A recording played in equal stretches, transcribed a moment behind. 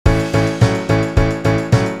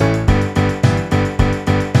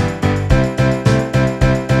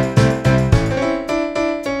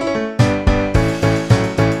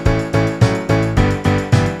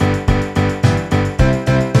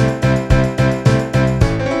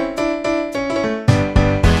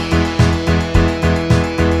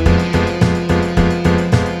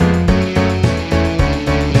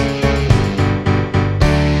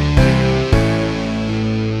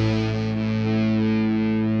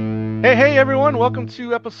Hey, everyone. Welcome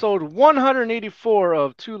to episode 184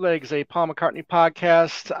 of Two Legs, a Paul McCartney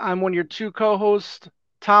podcast. I'm one of your two co-hosts,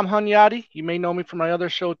 Tom Hunyadi. You may know me from my other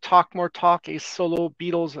show, Talk More Talk, a solo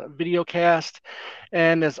Beatles video cast.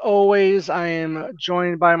 And as always, I am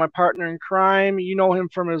joined by my partner in crime. You know him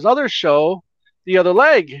from his other show, The Other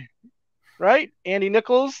Leg, right? Andy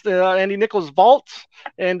Nichols, the Andy Nichols Vault.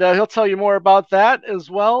 And he'll tell you more about that as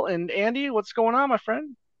well. And Andy, what's going on, my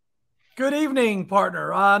friend? Good evening,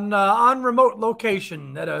 partner. On remote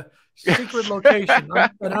location at a secret location,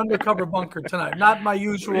 an undercover bunker tonight. Not my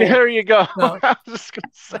usual. There you go. Uh, I was just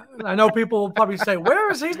gonna say. I know people will probably say,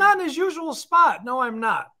 "Where is he? He's not in his usual spot." No, I'm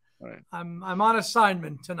not. Right. I'm on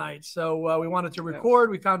assignment tonight, so we wanted to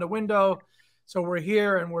record. We found a window, so we're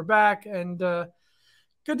here and we're back, and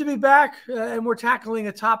good to be back. And we're tackling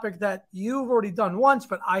a topic that you've already done once,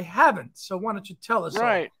 but I haven't. So why don't you tell us?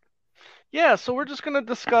 Right. Yeah, so we're just going to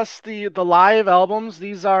discuss the live albums.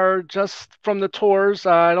 These are just from the tours.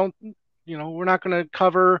 I don't, we're not going to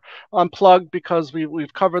cover Unplugged because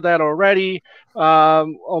we've covered that already.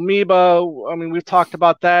 Amoeba, I mean, we've talked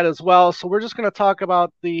about that as well. So we're just going to talk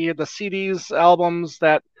about the CDs, albums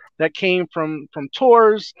that came from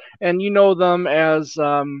tours, and you know them as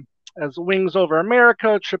Wings Over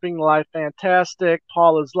America, Tripping Live Fantastic,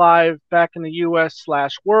 Paul is Live, Back in the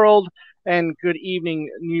U.S./World, and Good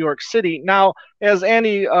Evening New York City. Now, as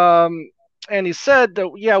Andy said,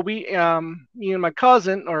 that yeah, me and my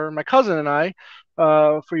cousin and I,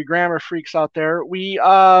 for you grammar freaks out there, we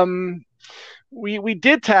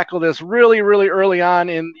did tackle this really early on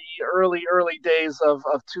in the early days of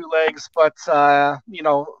Two Legs, but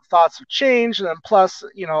thoughts have changed, and plus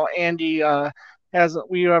Andy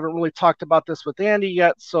we haven't really talked about this with Andy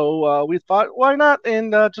yet, so we thought why not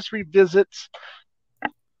and just revisit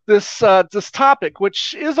this topic,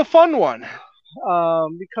 which is a fun one,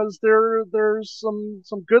 because there's some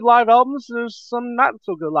good live albums, there's some not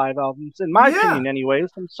so good live albums, in my opinion, anyways.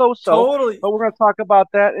 Some Totally. but we're going to talk about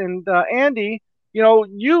that. And Andy,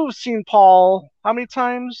 you've seen Paul how many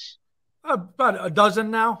times? About a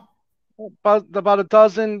dozen now. About a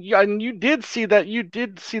dozen. Yeah, and you did see that. You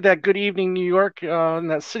did see that Good Evening New York in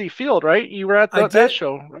that City Field, right? You were at that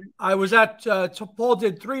show, right? I was at. Paul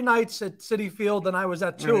did 3 nights at City Field, and I was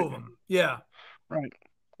at 2 of them. Yeah, right.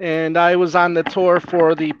 And I was on the tour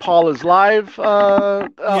for the Paul is Live album/CD,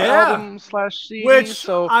 which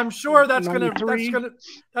so I'm sure that's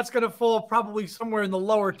gonna fall probably somewhere in the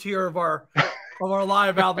lower tier of our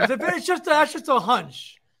live albums. That's just a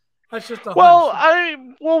hunch. That's just a hunch.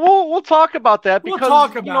 We'll talk about that, because we'll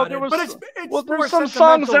talk about there was, there's some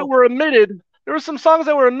songs that were omitted. There were some songs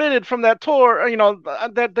that were omitted from that tour,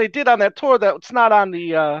 that they did on that tour that's not on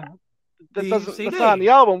that's not on the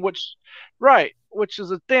album, which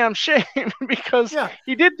is a damn shame because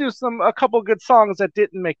he did do a couple good songs that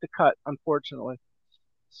didn't make the cut, unfortunately.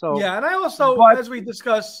 So yeah, and I also, as we're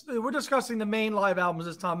discussing the main live albums,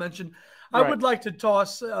 as Tom mentioned. I would like to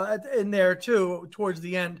toss in there too, towards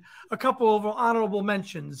the end, a couple of honorable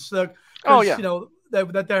mentions. That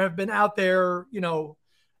there have been out there,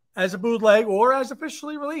 as a bootleg or as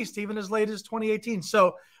officially released, even as late as 2018.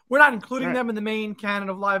 So we're not including them in the main canon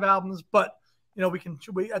of live albums, but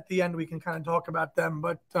we at the end we can kind of talk about them.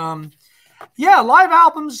 But live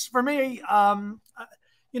albums for me, I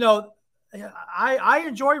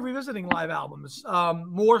enjoy revisiting live albums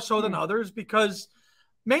more so than others, because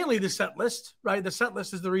mainly the set list, right? The set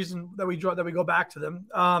list is the reason that we go back to them,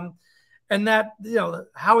 and that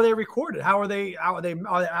how are they recorded? How are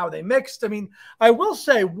they mixed? I mean, I will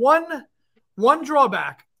say one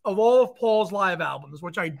drawback of all of Paul's live albums,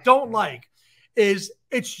 which I don't like, is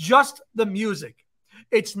it's just the music.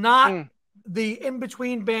 It's not the in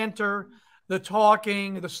between banter, the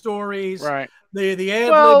talking, the stories, the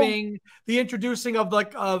ad libbing, the introducing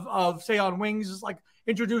of say on Wings is like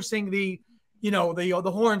introducing the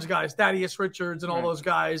horns guys, Thaddeus Richards and all those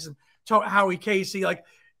guys, and Howie Casey. Like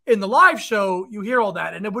in the live show, you hear all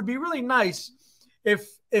that, and it would be really nice if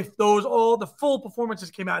all the full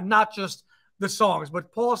performances came out, not just the songs.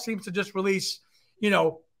 But Paul seems to just release,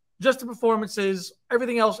 just the performances,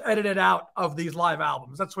 everything else edited out of these live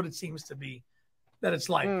albums. That's what it seems to be that it's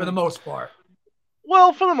like for the most part.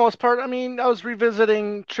 Well, for the most part, I mean, I was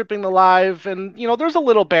revisiting Tripping the Live, and there's a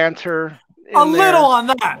little banter. A little on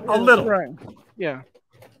that. A little. Right. Yeah.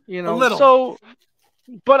 A little. So,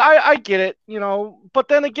 but I get it, but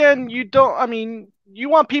then again, you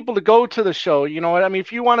want people to go to the show, I mean,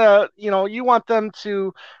 if you want to, you want them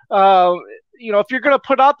to, if you're going to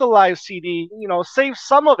put out the live CD, save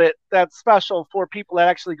some of it that's special for people that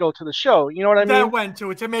actually go to the show. You know what I That mean? went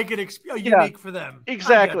to it to make it Yeah, unique for them. I get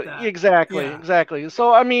exactly, that. exactly, Yeah. exactly.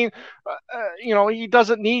 So I mean, he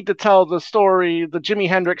doesn't need to tell the story, the Jimi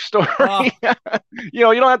Hendrix story. Uh, You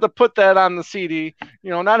don't have to put that on the CD.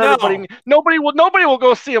 Not everybody, no, nobody will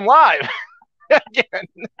go see him live again.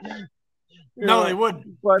 You no, they know,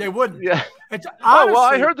 wouldn't. but They wouldn't. yeah. It's Oh well, I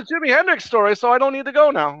honestly, heard the Jimi Hendrix story, so I don't need to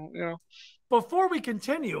go now. before we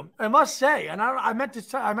continue, I must say, and I meant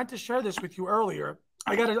to share this with you earlier.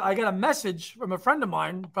 I got a message from a friend of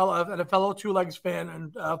mine, a fellow Two Legs fan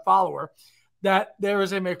and follower, that there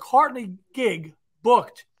is a McCartney gig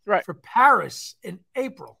booked Right. for Paris in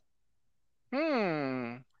April.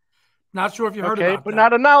 Hmm. Not sure if you heard Okay, about but that.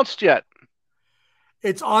 not announced yet.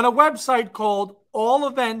 It's on a website called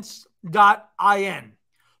allevents.in.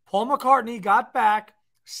 Paul McCartney got back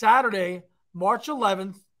Saturday, March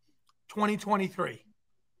 11th, 2023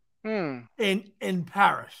 Hmm. in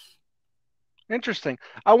Paris. Interesting.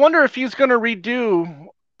 I wonder if he's going to redo,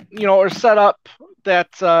 or set up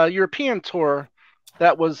that European tour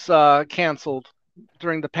that was canceled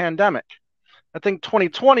during the pandemic. I think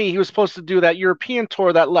 2020 he was supposed to do that European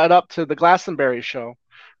tour that led up to the Glastonbury show,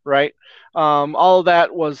 right? All of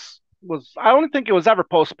that was I don't think it was ever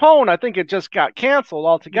postponed. I think it just got canceled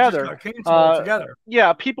It just altogether. got canceled Uh, altogether.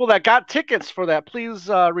 yeah, people that got tickets for that, please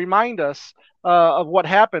remind us of what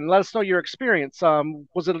happened. Let us know your experience.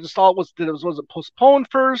 Was it just all was it postponed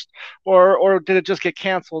first, or did it just get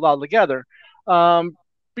canceled altogether?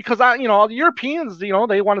 Because all the Europeans, they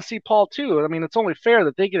want to see Paul too. I mean, it's only fair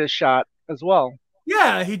that they get a shot as well.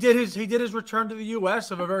 Yeah, he did his return to the U.S.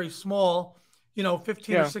 of a very small,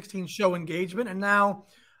 15 or Yeah. 16 show engagement, and now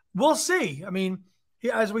we'll see. I mean,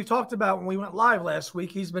 as we talked about when we went live last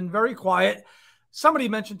week, he's been very quiet. Somebody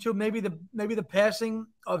mentioned too maybe the passing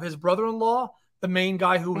of his brother-in-law, the main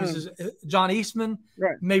guy who was Hmm. John Eastman.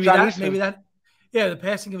 Right. Maybe John that Eastman. maybe that yeah, the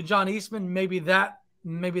passing of John Eastman. Maybe that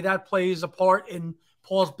plays a part in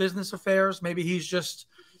Paul's business affairs. Maybe he's just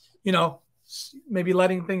you know maybe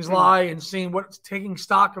letting things Hmm. lie and taking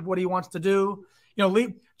stock of what he wants to do.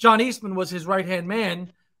 John Eastman was his right hand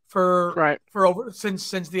man for Right. over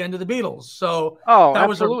since the end of the Beatles. So Oh, that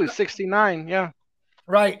was a absolutely. 69. Yeah.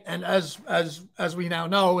 right. And as we now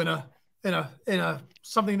know, in a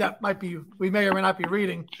something that we may or may not be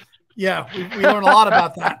reading, yeah, we learn a lot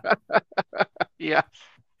about that. Yes.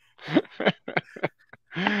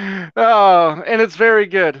 Oh, and it's very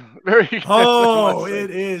good. Very good, I Oh, must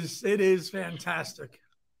say. it is fantastic.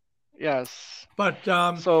 Yes. But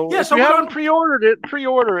So yeah, if so you we haven't don't pre-ordered it,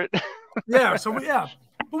 pre-order it. yeah,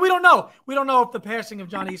 but we don't know. We don't know if the passing of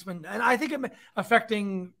John Eastman, and I think it may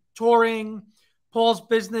affecting touring, Paul's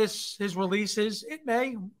business, his releases. It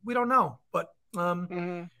may. We don't know, but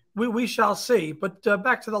Mhm. we shall see. But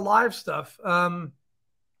back to the live stuff. Well,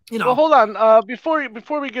 hold on. Before we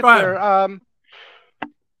Go get ahead. there,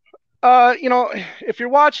 if you're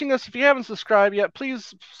watching this, if you haven't subscribed yet,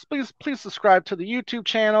 please subscribe to the YouTube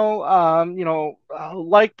channel.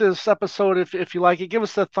 Like this episode if you like it. Give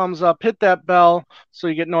us a thumbs up. Hit that bell so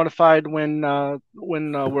you get notified when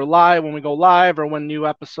we're live, when we go live, or when new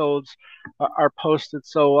episodes are posted.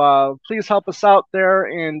 So please help us out there,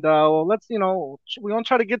 and we want to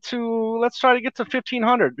try to get to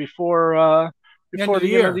 1,500 The end before of the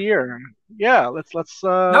the end of the year. year. Yeah, let's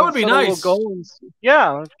That would be set a little nice. goal and yeah,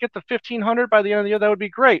 let's get to 1,500 by the end of the year. That would be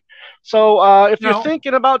great. So if You you're know,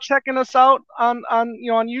 thinking about checking us out on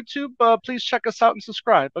YouTube, please check us out and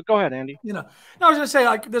subscribe. But go ahead, Andy. No, I was gonna say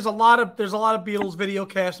like there's a lot of Beatles video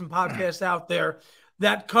casts and podcasts out there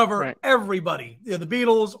that cover Right, everybody. The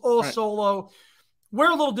Beatles, all right. solo. We're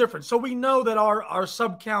a little different, so we know that our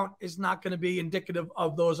sub count is not going to be indicative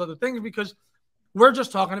of those other things because we're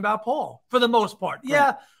just talking about Paul for the most part. Right.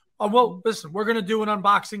 Yeah. Well, listen, we're going to do an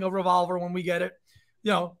unboxing of Revolver when we get it,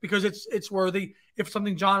 because it's worthy. If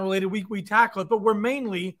something John related, we tackle it. But we're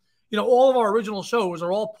mainly, all of our original shows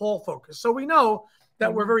are all Paul focused. So we know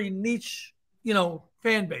that we're very niche,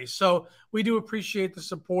 fan base. So we do appreciate the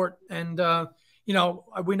support. And, we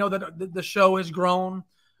know that the show has grown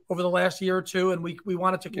over the last year or two, and we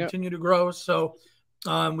want it to Yeah. continue to grow. So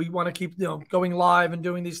we want to keep, going live and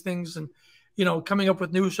doing these things and, coming up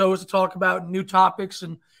with new shows to talk about, new topics.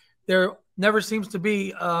 And there never seems to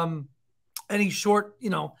be any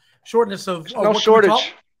shortness of No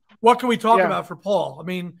shortage. what can we talk Yeah. about for Paul? I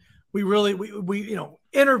mean, we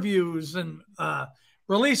interviews and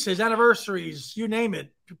releases, anniversaries, you name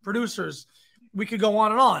it, producers. We could go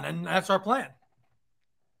on, and that's our plan.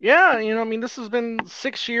 Yeah, I mean, this has been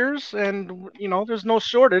 6 years, and there's no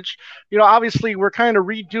shortage. Obviously, we're kind of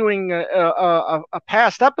redoing a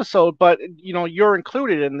past episode, but you're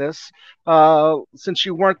included in this since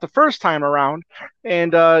you weren't the first time around,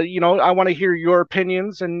 and I want to hear your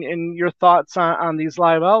opinions and your thoughts on these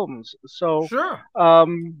live albums. So, Sure.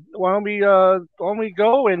 why don't we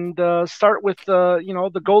go and start with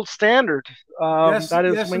the gold standard? Yes, That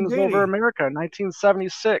is yes, Wings Over indeedy. America,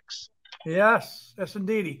 1976. Yes, yes,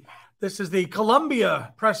 indeedy. This is the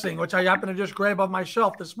Columbia pressing, which I happen to just grab off my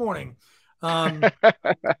shelf this morning. Um,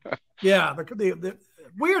 yeah,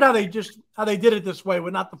 weird how they did it this way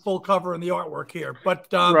with not the full cover and the artwork here. But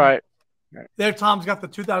Right. Right. there, Tom's got the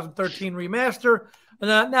 2013 remaster.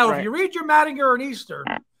 And now, if Right. you read your Madinger and Easter,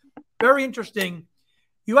 very interesting.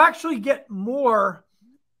 You actually get more.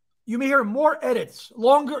 You may hear more edits,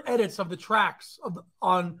 longer edits of the tracks Hmm.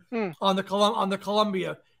 on the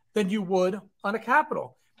Columbia than you would on a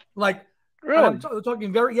Capitol. Like, and I'm Really?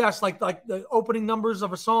 talking very yes, like the opening numbers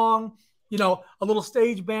of a song. A little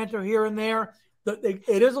stage banter here and there.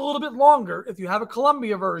 It is a little bit longer if you have a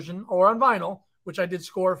Columbia version or on vinyl, which I did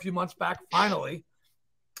score a few months back. Finally,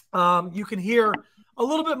 you can hear a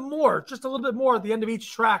little bit more, just a little bit more at the end of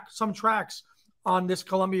each track. Some tracks on this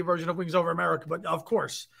Columbia version of Wings Over America, but of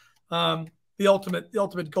course, the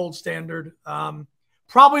ultimate gold standard.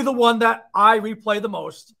 Probably the one that I replay the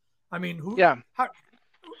most. I mean, Yeah.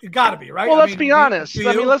 it got to be right. Well, I let's mean, be do honest. I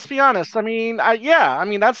mean, you? let's be honest. I mean, yeah. I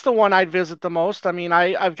mean, that's the one I'd visit the most. I mean,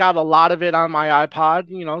 I've got a lot of it on my iPod.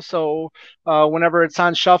 So whenever it's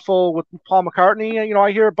on shuffle with Paul McCartney,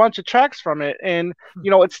 I hear a bunch of tracks from it, and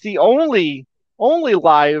it's the only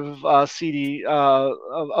live CD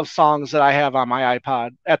of songs that I have on my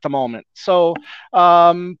iPod at the moment. So,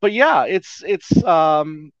 but yeah, it's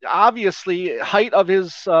obviously height of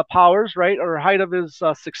his powers, right, or height of his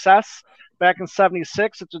success back in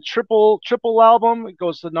 '76. It's a triple album. It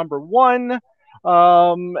goes to number one,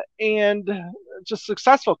 and just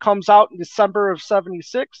successful. Comes out in December of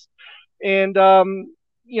 '76, and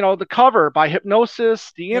the cover by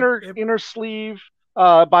Hypnosis, the inner sleeve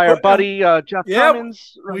by our And buddy Jeff yeah,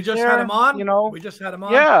 Cummins, we right just had there. him on. We just had him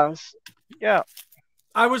on. Yeah, yeah.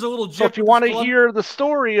 I was a little So if gypped you with this want to Columbia. hear the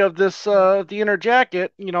story of this, Yeah. the inner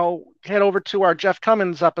jacket, head over to our Jeff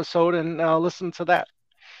Cummins episode and listen to that.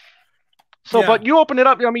 So, Yeah. but you open it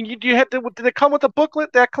up. I mean, you had to, did it come with a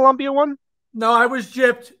booklet, that Columbia one? No, I was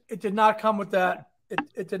gypped. It did not come with that.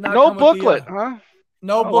 It did not No come with the booklet, huh?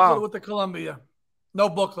 no Oh booklet wow. with the Columbia. No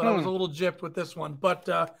booklet. I was Hmm. a little gypped with this one, but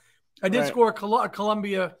I did Right. score a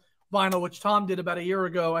Columbia vinyl, which Tom did about a year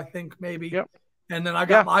ago, I think maybe. Yep. And then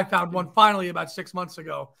Yeah. I found one finally about 6 months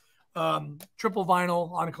ago, triple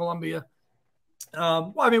vinyl on Columbia.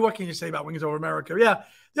 Well, I mean, what can you say about Wings Over America? Yeah,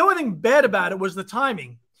 the only thing bad about it was the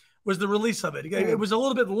timing, was the release of it. It was a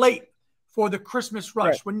little bit late for the Christmas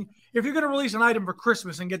rush. Right. If you're going to release an item for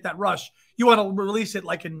Christmas and get that rush, you want to release it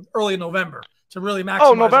like in early November to really Oh,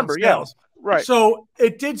 maximize on November. Yeah. sales. Right. So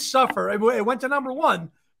it did suffer. It went to number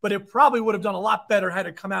one, but it probably would have done a lot better had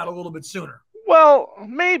it come out a little bit sooner. Well,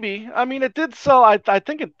 maybe. I mean, it did sell. I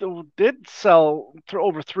think it did sell for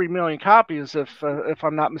over 3 million copies, if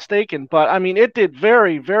I'm not mistaken. But I mean, it did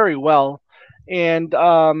very, very well. And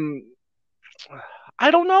I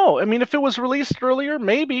don't know. I mean, if it was released earlier,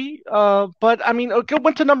 maybe. But I mean, it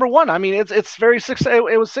went to number one. I mean, it's very success.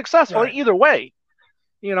 It was successful Right. either way.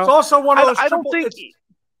 It's also one of those I don't triple. think.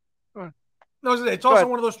 It's Go also ahead.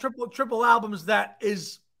 one of those triple albums that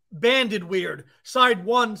is banded weird. Side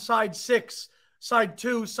one, side six, side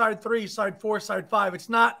two, side three, side four, side five. It's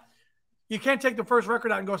not. You can't take the first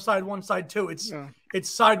record out and go side one, side two. Yeah. It's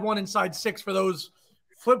side one and side six for those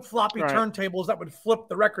flip floppy Right. turntables that would flip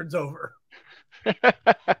the records over, which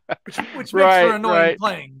makes for Right. annoying Right.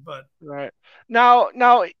 playing. But Right. Now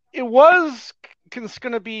it was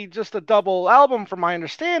going to be just a double album, from my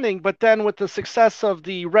understanding, but then with the success of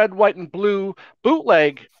the red, white, and blue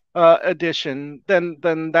bootleg edition, then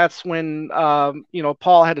that's when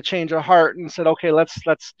Paul had to change of heart and said, okay, let's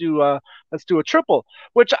do a triple,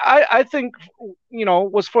 which I think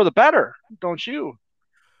was for the better, don't you?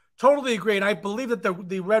 totally agree. And I believe that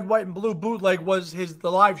the red, white, and blue bootleg was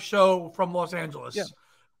the live show from Los Angeles, Yeah.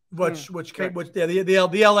 which came Right. which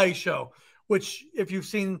the LA show. Which, if you've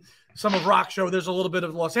seen some of Rock Show, there's a little bit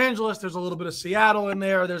of Los Angeles, there's a little bit of Seattle in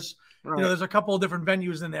there. There's Right. there's a couple of different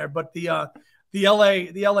venues in there, but the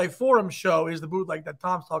LA Forum show is the bootleg that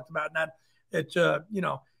Tom's talked about, and that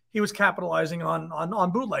he was capitalizing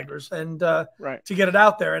on bootleggers and Right. to get it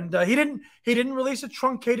out there. And he didn't release a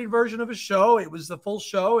truncated version of his show. It was the full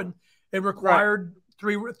show, and it required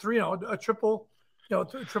three a triple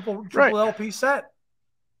Right. LP set.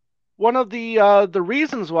 one of the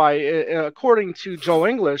reasons why, according to Joe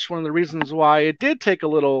English, one of the reasons why it did take a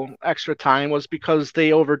little extra time was because they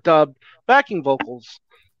overdubbed backing vocals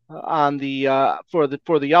on the for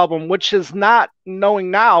the album, which is not knowing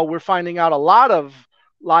now. We're finding out a lot of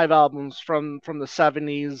live albums from the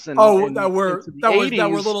 70s Oh, and into the that were 80s a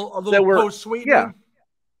little that were, post yeah, sweetening.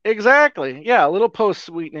 exactly. Yeah, a little post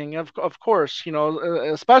sweetening, of course,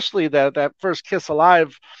 especially that first Kiss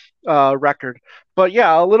Alive record. But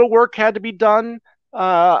yeah, a little work had to be done,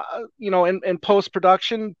 uh, in post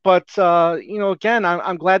production. But again,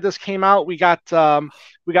 I'm glad this came out. We got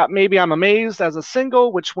Maybe I'm Amazed as a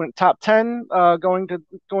single, which went top 10, going to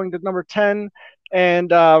number 10,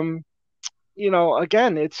 and again,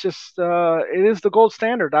 it's just it is the gold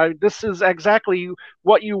standard. This is exactly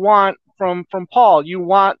what you want from Paul. You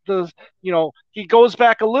want he goes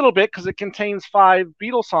back a little bit because it contains five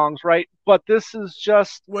Beatles songs, right? But this is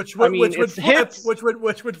just, I mean, Would it's flip, hits. which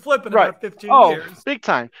would flip in Right. about 15 Oh, years. big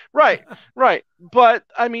time. Right. Right. But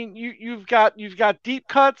I mean, you've got deep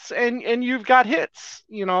cuts and you've got hits.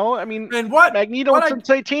 I mean, And Magneto what and I some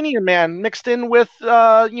Titanium Man mixed in with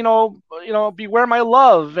Beware My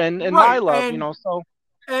Love and My right Love. So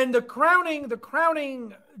and the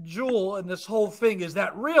crowning jewel in this whole thing is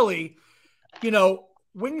that really,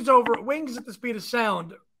 Wings at the Speed of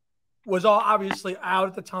Sound was all obviously out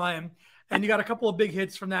at the time, and you got a couple of big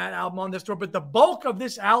hits from that album on this tour. But the bulk of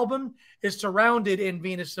this album is surrounded in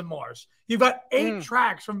Venus and Mars. You've got 8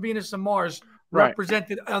 tracks from Venus and Mars right.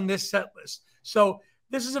 represented on this set list. So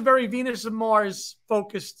this is a very Venus and Mars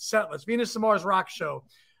focused set list. Venus and Mars rock show.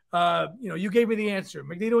 You gave me the answer.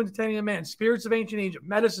 Magneto and Titanium Man, Spirits of Ancient Egypt,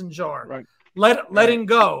 Medicine Jar, Right. Letting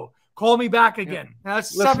Go, Call Me Back Again. Yeah. Now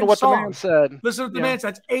that's Listen 7 to what songs. the man said. Listen to what the Yeah. man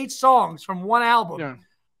said. That's 8 songs from one album. Yeah.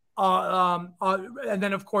 And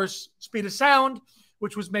then, of course, Speed of Sound,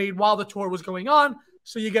 which was made while the tour was going on.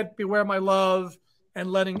 So you get Beware My Love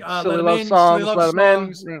and Let Silly Him love In, songs, Silly Love let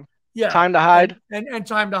them Songs. in. Yeah. Time to Hide. And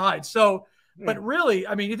Time to Hide. So, Yeah. but really,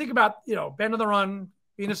 I mean, you think about, Band on the Run,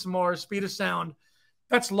 Venus and Mars, Speed of Sound.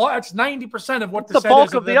 That's 90% of what the set bulk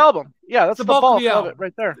is of the album. Yeah, that's the the bulk bulk of the of album. it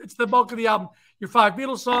right there. It's the bulk of the album. Your 5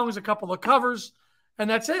 Beatles songs, a couple of covers, and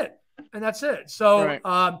that's it. So, Right.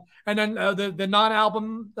 And then the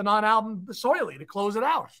non-album Soily to close it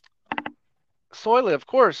out. Soily, of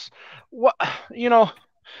course. What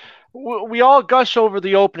we all gush over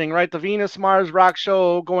the opening, right? The Venus Mars rock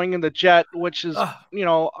show going in the jet, which is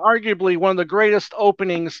arguably one of the greatest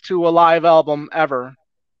openings to a live album ever.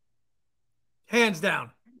 Hands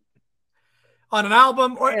down. On an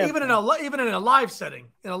album, or Hands even down. in a live setting,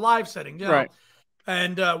 Right.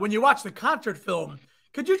 And when you watch the concert film,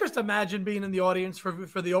 could you just imagine being in the audience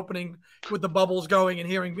for the opening with the bubbles going and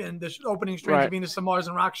hearing the opening strains Right. of Venus and Mars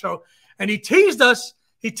and Rock Show? And he teased us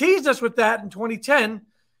with that in 2010.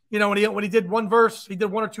 When he did one verse, he did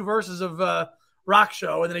 1 or 2 verses of Rock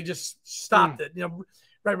Show, and then he just stopped it.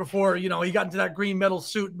 Right before he got into that green metal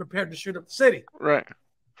suit and prepared to shoot up the city. Right.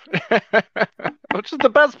 Which is the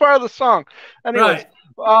best part of the song. Anyways,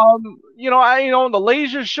 Right. the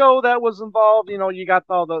laser show that was involved, you got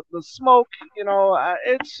all the smoke, I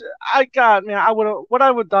would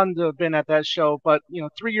have done to have been at that show, but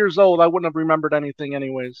 3 years old, I wouldn't have remembered anything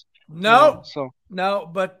anyways. No,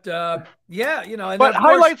 but yeah, and but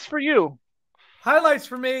highlights for you. Highlights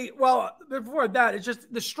for me. Well, before that, it's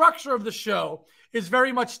just the structure of the show is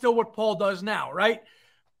very much still what Paul does now, right?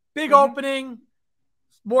 Big opening,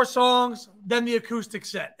 more songs, then the acoustic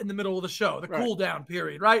set in the middle of the show, the cool down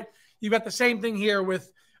period, right? You've got the same thing here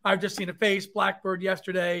with I've Just Seen a Face, Blackbird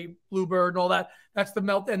Yesterday, Bluebird, and all that. That's the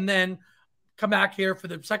melt. And then come back here for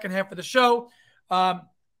the second half of the show. The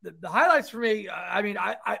highlights for me,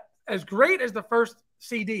 I as great as the first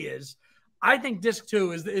CD is, I think disc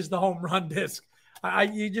 2 is the home run disc.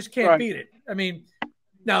 You just can't beat it. I mean,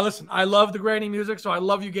 now listen, I love the granny music, so I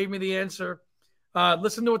love You Gave Me the Answer.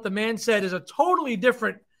 Listen to What the Man Said is a totally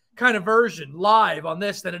different kind of version live on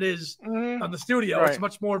this than it is on the studio. Right. It's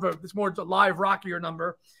much more of it's more a live rockier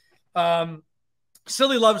number.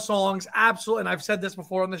 Silly Love Songs, absolutely, and I've said this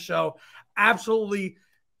before on the show, absolutely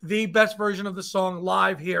the best version of the song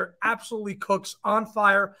live here. Absolutely cooks, on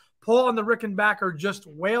fire. Paul and the Rickenbacker just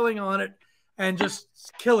wailing on it and just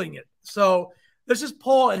killing it. So this is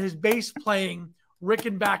Paul at his bass playing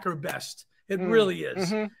Rickenbacker best. It really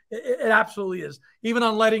is. It absolutely is. Even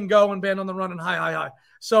on Letting Go and Band on the Run and High, High, High.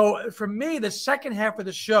 So for me, the second half of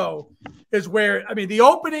the show is where, the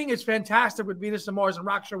opening is fantastic with Venus and Mars and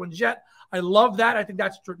Rock Show and Jet. I love that. I think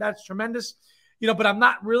that's tremendous. But I'm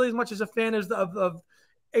not really as much as a fan of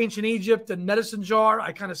Ancient Egypt and Medicine Jar.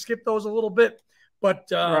 I kind of skip those a little bit.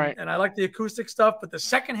 But and I like the acoustic stuff. But the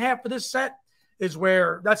second half of this set is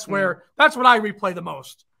where that's Mm, where that's what I replay the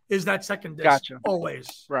most is that second disc gotcha.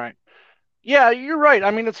 always. Right. Yeah, you're right.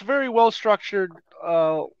 I mean, it's a very well structured,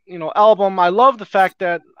 album. I love the fact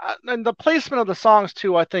that, and the placement of the songs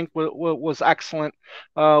too. I think was excellent.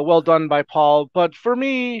 Well done by Paul. But for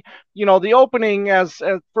me, the opening, as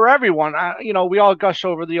for everyone, we all gush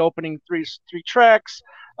over the opening three tracks.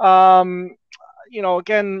 Um,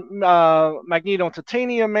 again, Magneto and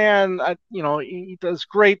Titanium Man, he does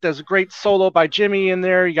great. There's a great solo by Jimmy in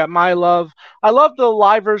there. You got My Love. I love the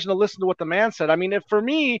live version to listen to what the man said. I mean, if for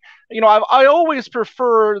me, I always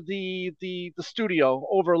prefer the studio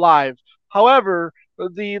over live. However,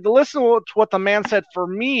 the listen to what the man said for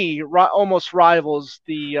me almost rivals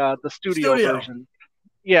the studio Studio. version.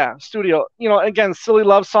 Yeah, studio. Again, Silly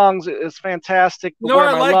Love Songs is fantastic. You know what Beware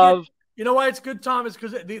I My like it? Love. You know why it's good, Tom? Is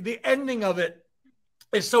because the ending of it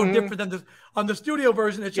is so Mhm. different than on the studio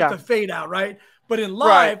version. It's just Yeah, a fade out, right? But in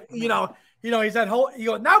right, live, he's that whole you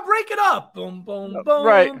go now break it up, boom, boom,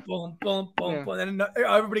 right. boom, boom, boom, boom, Yeah. boom, and then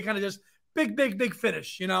everybody kind of just big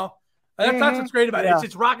finish, And that's Hmm. what's great about it. Yeah.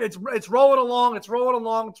 It's rock. It's rolling along. It's rolling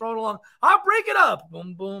along. It's rolling along. I'll break it up.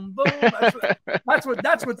 Boom, boom, boom. That's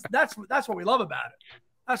what we love about it.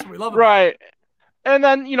 That's what we love about it. Right. And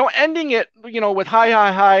then, ending it, with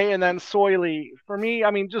Hi, and then Soily. For me,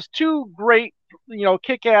 I mean, just two great,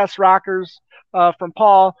 kick-ass rockers from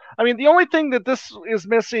Paul. I mean, the only thing that this is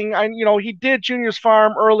missing, he did Junior's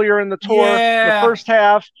Farm earlier in the tour, in the Yeah. first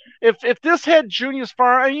half. If this had Junior's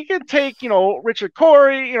Farm, and you could take, Richard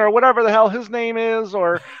Corey, whatever the hell his name is,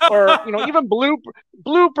 or even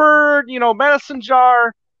Bluebird, Medicine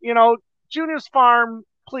Jar, Junior's Farm,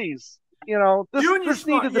 please. Junior's This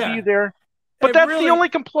fun. needed to be Yeah. there. But It that's the really. only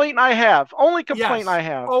complaint I have. Only complaint Yes, I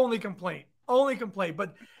have. only complaint. Only complaint.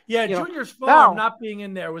 But yeah, You know. Junior's farm Now, not being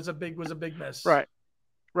in there was a big miss. right,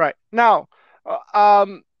 right. Now,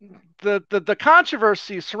 the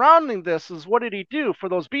controversy surrounding this is what did he do for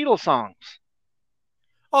those Beatles songs?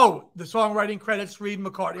 Oh, the songwriting credits read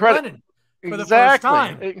McCartney Credit Lennon for the first exactly.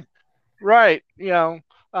 time. Right.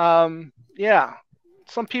 Yeah.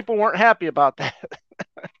 Some people weren't happy about that.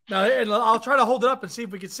 Now, and I'll try to hold it up and see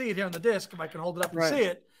if we can see it here on the disc. If I can hold it up and Right. see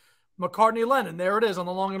it, McCartney Lennon. There it is on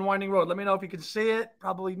the long and winding road. Let me know if you can see it.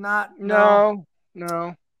 Probably not. No.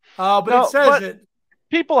 No. No. But it No. says But it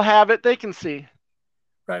people have it. They can see.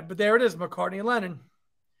 right. But there it is, McCartney Lennon. Yep.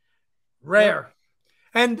 Rare.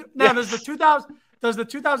 And now Yes. does the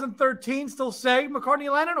 2013 still say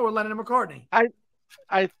McCartney Lennon or Lennon and McCartney?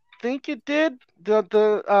 I think it did.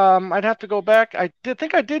 I'd have to go back. I did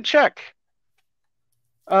think I did check.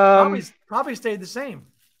 Probably Um, probably stayed the same.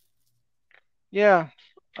 yeah.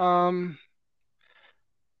 Um,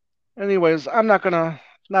 anyways, I'm not gonna.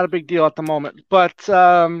 Not a big deal at the moment, but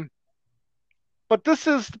this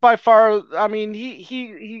is by far. I mean,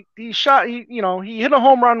 he shot. He hit a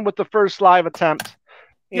home run with the first live attempt,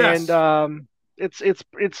 and Yes,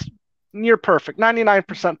 it's near perfect,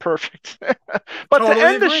 99% perfect. But to totally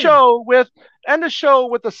agree. end the show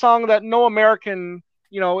with a song that no American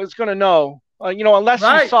is going to know. Unless you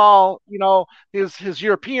Right. saw, his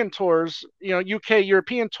European tours, UK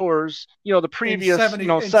European tours, the In previous, 70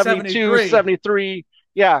 in 72, 73. 73,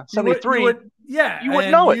 yeah, You 73, would yeah, you wouldn't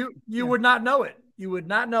and know it. you would not know it. You would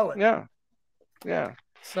not know it. Yeah, yeah.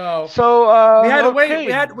 So So, we had to wait. We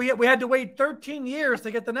okay, had we had to wait 13 years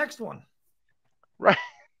to get the next one. right,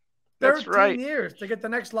 that's 13 right. years to get the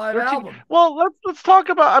next live 13. album. Well, let's talk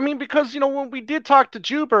about. I mean, because when we did talk to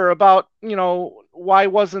Juber about why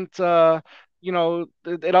wasn't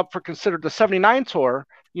it up for considered the '79 tour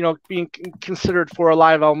being considered for a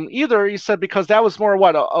live album either. He said because that was more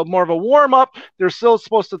more of a warm up. They're still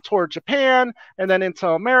supposed to tour Japan and then into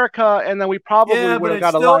America, and then we probably Yeah, would but have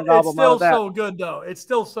it's got a still live it's album out still of that. so good though. It's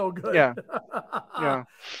still so good. Yeah, yeah.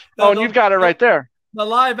 Oh, the, and you've the, got it the, right there. the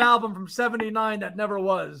live album from '79 that never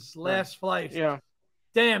was, Right. Last Flight. Yeah.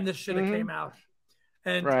 Damn, this should have Hmm. came out.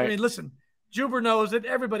 And I Right. mean, listen, Juber knows it.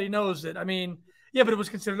 Everybody knows it. I mean, yeah, but it was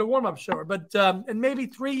considered a warm-up show. But and maybe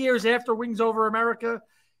 3 years after Wings Over America,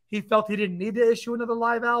 he felt he didn't need to issue another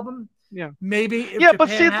live album. Yeah. Maybe if Yeah, but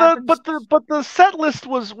see Japan happens, the set list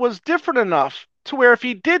was different enough to where if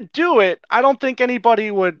he did do it, I don't think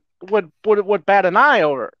anybody would bat an eye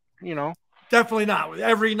over it, definitely not.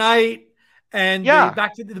 Every night and the Yeah.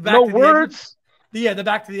 back to the No back to the egg, words. the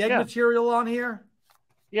back to the egg Yeah. material on here.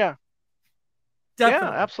 Yeah. Yeah,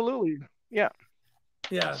 Definitely, absolutely. Yeah.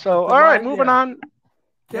 yeah. But So, the all right, live, moving yeah. on.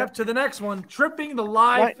 Yep. To the next one, tripping the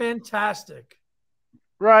live, Right. fantastic.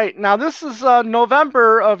 Right. Now this is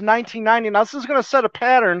November of 1990. Now this is going to set a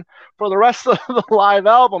pattern for the rest of the live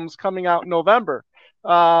albums coming out in November.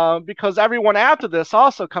 Because everyone after this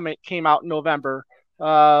also came out in November.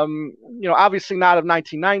 Obviously not of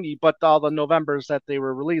 1990, but all the Novembers that they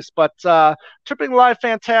were released. But Tripping Live,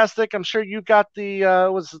 fantastic. I'm sure you got the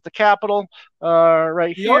was it the Capitol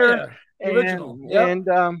right Oh here, yeah, the original. Yep. and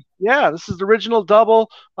yeah, this is the original double.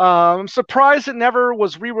 I'm surprised it never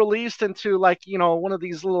was re-released into like one of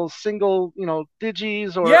these little single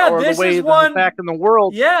digis Yeah, or the this is way the one. back in the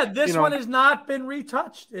world. Yeah, You this one know, has not been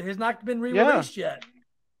retouched. It has not been yeah. re-released yet.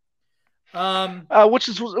 Um, Which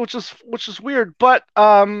is weird. But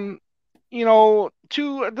this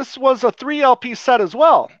was a 3 LP set as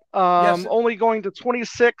well. yes, Only going to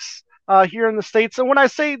 26 here in the states. And when I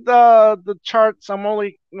say the charts, I'm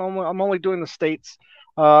only doing the states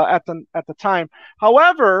at the time.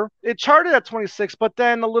 However, it charted at 26, but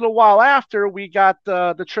then a little while after we got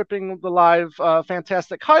the Tripping the Live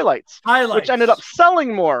Fantastic Highlights, which ended up highlights.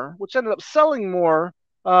 selling more.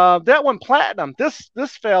 That went platinum. This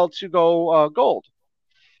failed to go gold.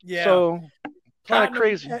 Yeah, So kind of platinum.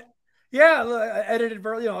 crazy. Yeah, edited.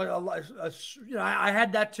 I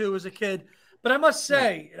had that too as a kid. But I must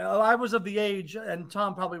Right. say, I was of the age, and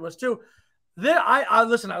Tom probably was too. I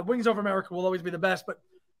listen. Wings Over America will always be the best, but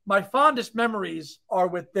my fondest memories are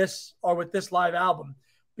with this live album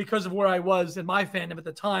because of where I was in my fandom at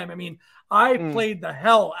the time. I mean, I Mm, played the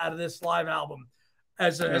hell out of this live album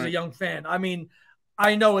as a right. young fan. I mean,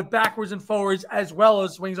 I know it backwards and forwards as well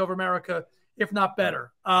as Wings Over America, if not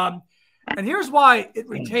better. And here's why it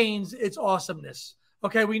retains its awesomeness.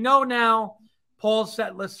 Okay, we know now Paul's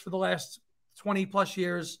set lists for the last 20 plus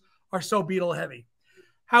years are so Beatle heavy.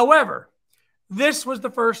 However, this was the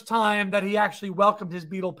first time that he actually welcomed his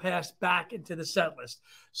Beatle past back into the set list.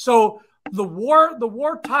 So the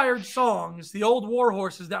war tired songs, the old war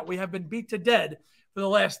horses that we have been beat to dead for the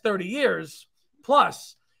last 30 years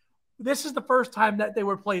plus, this is the first time that they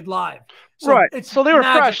were played live. So Right. it's So they were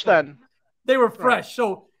fresh magical. then. They were Right. fresh.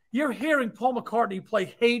 So you're hearing Paul McCartney play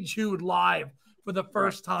Hey Jude live for the Right.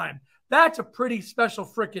 first time. That's a pretty special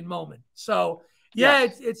freaking moment. So yeah,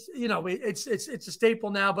 Yes. it's a staple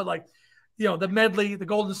now, but like the medley, the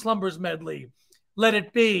Golden Slumbers medley, Let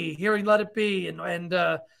It Be, hearing Let It Be, and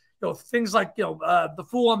things like The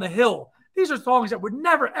Fool on the Hill. These are songs that were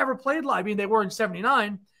never ever played live. I mean, they were in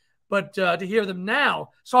 '79, but to hear them now,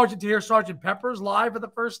 to hear Sergeant Pepper's live for the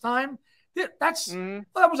first time, that's Hmm.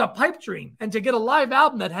 that was a pipe dream. And to get a live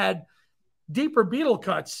album that had deeper Beatle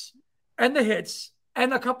cuts and the hits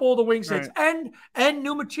and a couple of the Wings hits Right. and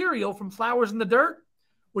new material from Flowers in the Dirt,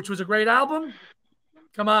 which was a great album.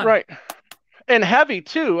 Come on. Right. And heavy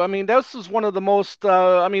too. I mean, this was one of the most.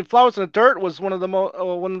 Flowers in the Dirt was one of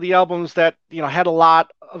the albums that had a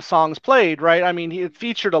lot of songs played. Right. I mean, it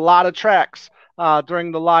featured a lot of tracks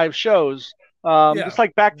during the live shows. Yeah. Just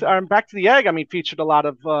like Back to the Egg. I mean, featured a lot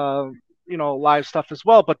of live stuff as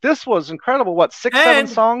well. But this was incredible. What, six, seven And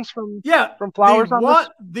songs from yeah, from Flowers on this?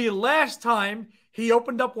 the last time he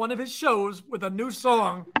opened up one of his shows with a new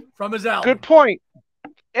song from his Good album. point.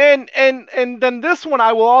 And then this one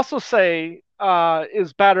I will also say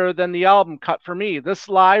is better than the album cut for me. This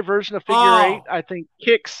live version of Figure Eight, Oh, I think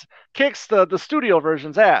kicks the studio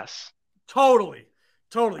version's ass. totally.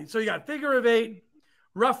 Totally. So you got Figure of Eight,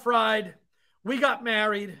 Rough Ride, We Got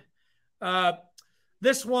Married, uh,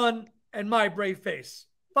 this one, and My Brave Face.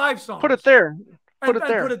 5 Put it songs. there. Put And, it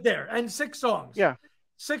and there. put it there. And 6 songs. Yeah.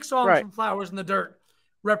 6 songs Right. from Flowers in the Dirt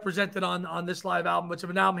represented on this live album, which is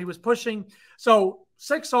an album he was pushing. So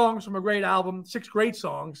 6 songs from a great album, 6 great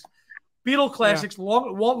songs. Beatle Yeah. classics,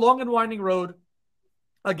 Long and Winding Road,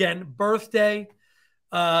 again, Birthday,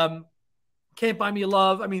 Can't Buy Me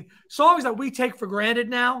Love. I mean, songs that we take for granted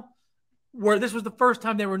now, where this was the first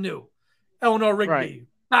time they were new. Eleanor Right. Rigby,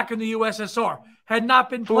 Back in the USSR, had not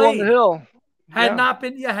been Fool on the played, Hill. had Yeah.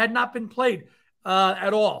 not been played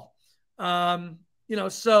at all.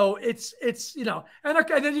 So it's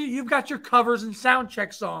and then you've got your covers and sound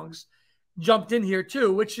check songs jumped in here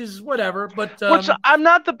too, which is whatever. But Which I'm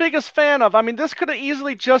not the biggest fan of. I mean, this could have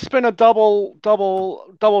easily just been a double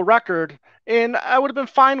record, and I would have been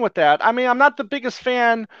fine with that. I mean, I'm not the biggest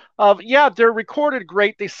fan of. Yeah, they're recorded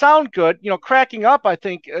great. They sound good. Cracking up. I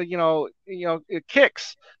think it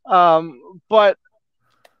kicks. But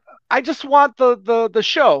I just want the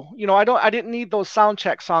show. I didn't need those sound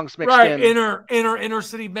check songs mixed right, in. inner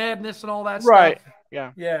city madness and all that stuff. Right.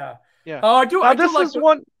 Yeah. Yeah. Yeah. Oh, Now I do this like is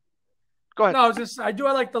one. Go ahead. no, I was just I do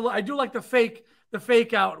like the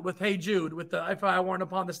fake out with Hey Jude with the If I Weren't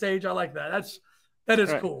Upon the Stage. I like that. That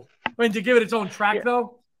is Right. cool. I mean, to give it its own track Yeah.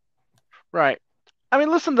 though. Right. I mean,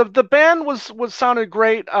 listen, the band was sounded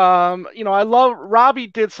great. I love Robbie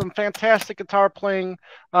did some fantastic guitar playing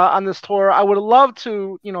on this tour. I would have loved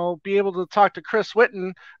to, be able to talk to Chris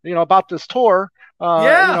Whitten, about this tour.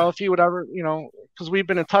 Yeah. If he would ever, because we've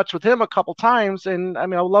been in touch with him a couple times, and I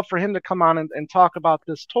mean, I would love for him to come on and talk about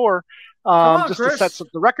this tour, Come on, just to set Chris.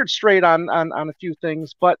 the record straight on a few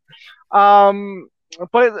things. Um,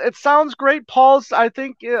 but it sounds great. Paul's, I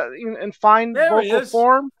think, in fine There he vocal is.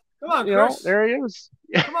 form. Come on, You know, Chris. there he is.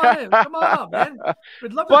 Come on in. Come on up, man.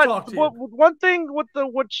 We'd love to But talk to you. one thing with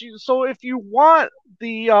so if you want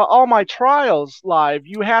the All My Trials live,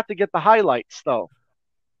 you have to get the highlights though.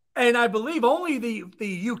 And I believe only the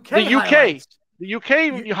The UK UK, highlights. the UK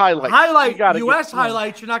highlights, you Highlight got to get. US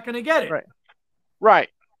highlights, you're not going to get it. Right, right,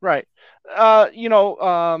 right.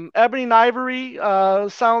 Ebony and Ivory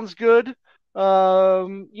sounds good.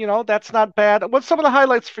 That's not bad. What's some of the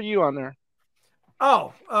highlights for you on there?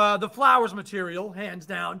 Oh, the Flowers material, hands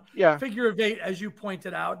down. Yeah. Figure of Eight, as you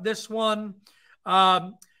pointed out. This one,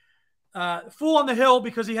 um, Fool on the Hill,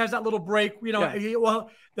 because he has that little break. Yeah.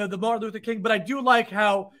 The Martin Luther King. But I do like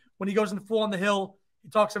how when he goes into Fool on the Hill,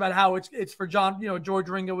 he talks about how it's for John, George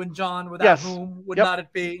Ringo and John, without whom would not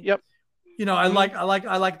it be? Yep. I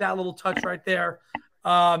like that little touch right there.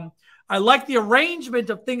 I like the arrangement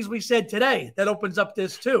of things we said today that opens up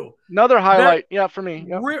this too. Another highlight, for me.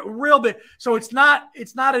 Yep. Real big. So it's not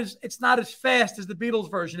as fast as the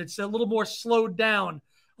Beatles version. It's a little more slowed down,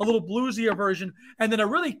 a little bluesier version, and then a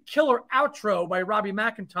really killer outro by Robbie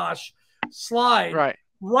McIntosh slide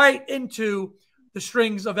right into the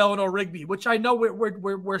strings of Eleanor Rigby, which I know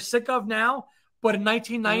we're sick of now, but in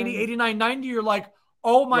 1990, 89, 90, you're like,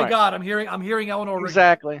 oh my God, I'm hearing Eleanor Rigby.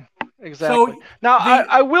 Exactly. So now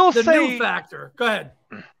I will the say new factor. Go ahead.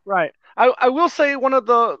 Right. I will say one of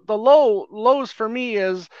the lows for me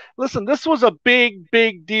is, listen, this was a big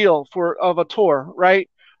deal of a tour, right?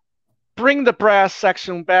 Bring the brass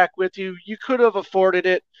section back with you. You could have afforded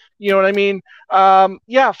it. You know what I mean?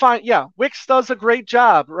 Yeah, fine. Yeah, Wix does a great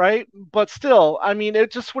job, right? But still, I mean,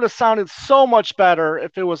 it just would have sounded so much better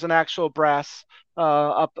if it was an actual brass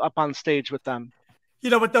up on stage with them.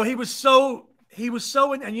 But though he was so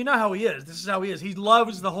and you know how he is. This is how he is. He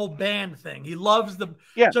loves the whole band thing. He loves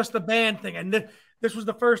just the band thing. And this was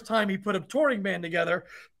the first time he put a touring band together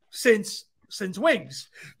since Wings.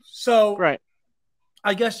 So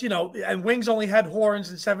I guess, and Wings only had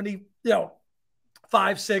horns in 70,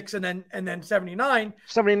 5, 6, and then 79.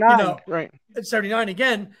 79, right. And 79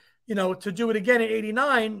 again, to do it again in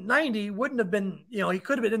 89, 90 wouldn't have been, he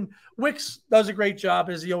could have been. And Wix does a great job,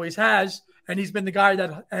 as he always has. And he's been the guy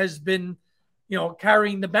that has been,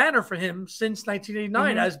 carrying the banner for him since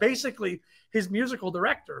 1989 as basically his musical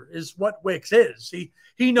director is what Wix is.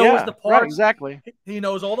 He knows the parts. Right, exactly. He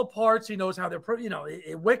knows all the parts. He knows how they're,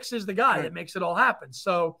 Wix is the guy that makes it all happen.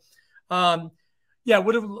 So,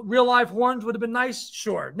 would have real live horns would have been nice.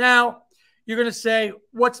 Sure. Now you're going to say,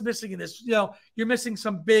 what's missing in this? You're missing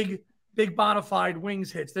some big bona fide Wings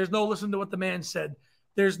hits. There's no listen to what the man said.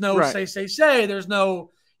 There's no say. There's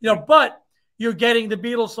no, but you're getting the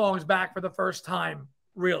Beatles songs back for the first time,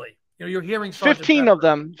 really. You're hearing 15 of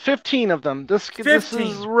them. 15 of them. This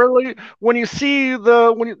is really, when you see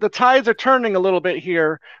the tides are turning a little bit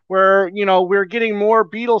here, where we're getting more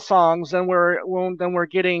Beatles songs than we're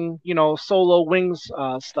getting solo Wings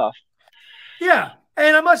stuff. Yeah,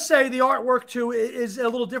 and I must say the artwork too is a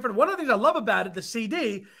little different. One of the things I love about it, the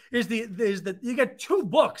CD, is that you get 2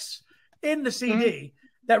 books in the CD.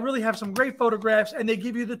 That really have some great photographs, and they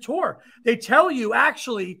give you the tour. They tell you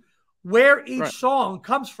actually where each song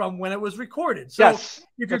comes from when it was recorded. So if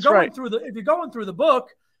you're going through the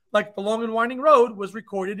book, like The Long and Winding Road was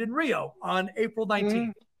recorded in Rio on April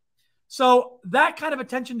 19th. So that kind of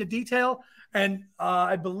attention to detail, and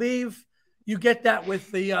I believe you get that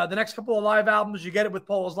with the next couple of live albums. You get it with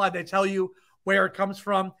Paul's Live. They tell you where it comes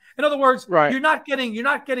from. In other words, you're not getting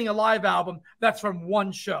a live album that's from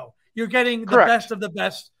one show. You're getting the best of the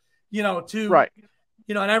best, and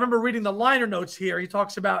I remember reading the liner notes here. He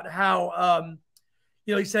talks about how,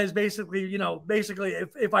 he says basically,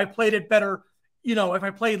 if I played it better, if I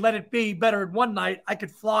played Let It Be better in one night, I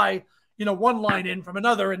could fly, one line in from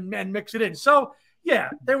another and mix it in. So yeah,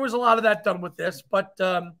 there was a lot of that done with this, but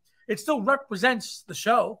it still represents the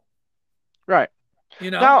show. Right.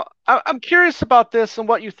 Now I'm curious about this and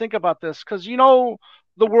what you think about this, because the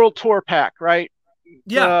World Tour pack, right?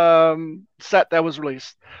 Set that was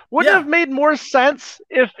released. Wouldn't it have made more sense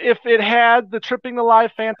if it had the Tripping the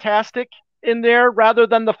Live Fantastic in there rather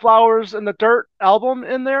than the Flowers and the Dirt album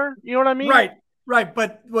in there? You know what I mean? Right.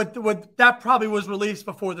 But what that probably was released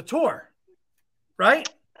before the tour, right?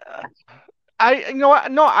 I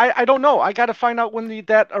don't know. I got to find out when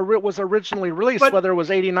was originally released, whether it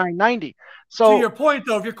was 89, 90. So to your point,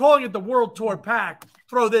 though, if you're calling it the World Tour pack,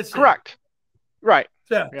 throw this correct. in. Right.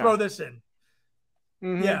 Yeah, throw this in.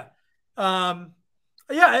 Mm-hmm. Yeah.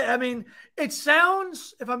 Yeah, I mean, it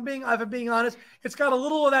sounds, if I'm being honest, it's got a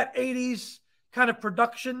little of that 80s kind of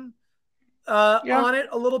production Yeah. on it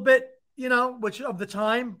a little bit, which of the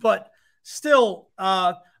time, but still,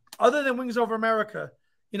 other than Wings Over America,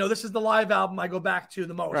 this is the live album I go back to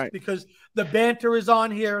the most Right. because the banter is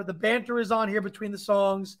on here. The banter is on here between the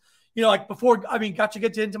songs. Like before, I mean, Got to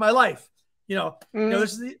Get Into My Life. Mm,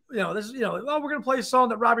 This is we're gonna play a song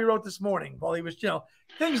that Robbie wrote this morning while he was,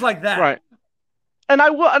 things like that. right. And I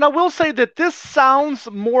will say that this sounds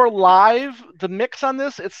more live. The mix on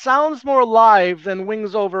this, it sounds more live than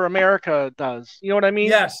Wings Over America does. You know what I mean?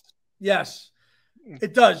 Yes, yes,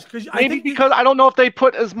 it does because I Maybe think because I don't know if they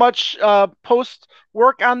put as much post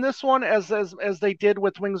work on this one as they did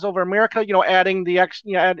with Wings Over America. Adding the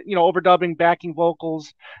overdubbing, backing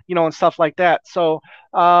vocals, and stuff like that. So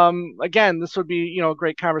again, this would be a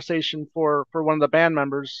great conversation for one of the band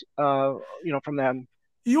members. From that.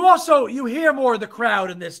 you hear more of the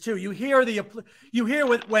crowd in this too. You hear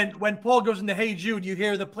when Paul goes into Hey Jude, you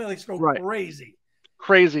hear the playlist go Right. crazy.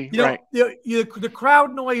 Crazy. Right. The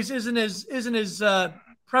crowd noise isn't as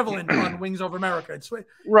prevalent on Wings Over America.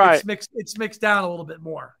 Right. It's mixed down a little bit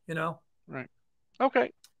more. Right.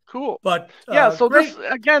 Okay. Cool. But Yeah. So great. this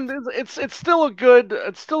again, it's still a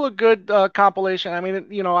good compilation. I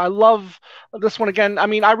mean, I love this one again. I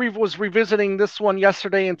mean, was revisiting this one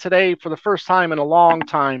yesterday and today for the first time in a long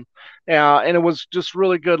time, and it was just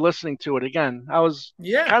really good listening to it again. I was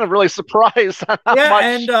Yeah, kind of really surprised on how yeah, much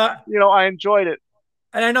I enjoyed it.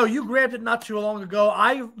 and I know you grabbed it not too long ago.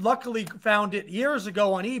 I luckily found it years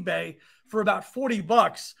ago on eBay for about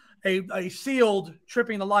 $40, a sealed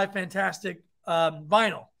Tripping the Live Fantastic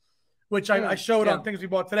vinyl, which I showed Yeah. on Things We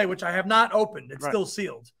Bought Today, which I have not opened. It's Right. still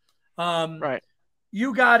sealed. Um, Right.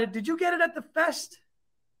 you got it. Did you get it at the fest?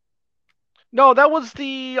 No, that was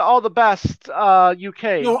the All the Best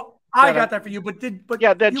UK No, I that got that for you. But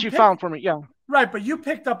that you you picked found for me. Yeah. right? But you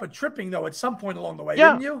picked up a Tripping though at some point along the way,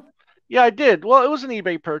 Yeah. didn't you? Yeah, I did. Well, it was an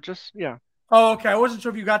eBay purchase. Yeah. Oh, okay. I wasn't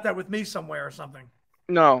sure if you got that with me somewhere or something.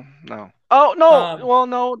 No, no. Oh no, Um, well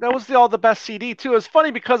no, that was the All the Best CD too. It's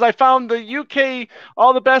funny because I found the UK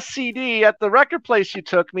All the Best CD at the record place you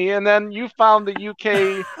took me, and then you found the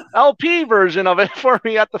UK LP version of it for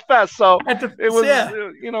me at the fest. So it was, yeah,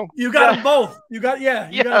 you got yeah, them both. You got them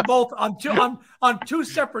yes, both on two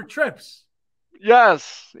separate trips.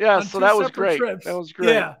 yes, yes. On So two that was separate great. trips. That was great.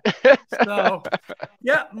 Yeah. So,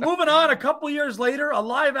 yeah, moving on. A couple years later, a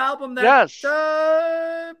live album that Yes.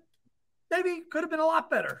 maybe could have been a lot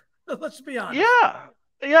better. Let's be honest. Yeah.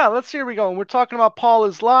 Yeah, let's see. Here we go. And we're talking about Paul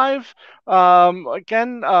is Live.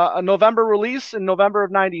 Again, a November release in November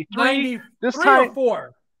of '93. This 93 or time,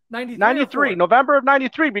 4? 93 or 93, 4? November of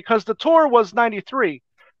 '93, because the tour was '93.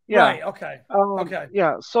 Yeah. Right. Okay. Okay.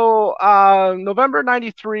 Yeah. So November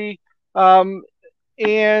 '93. And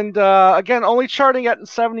again, only charting at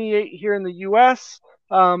 78 here in the U.S.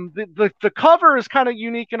 The cover is kind of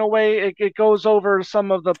unique in a way. It goes over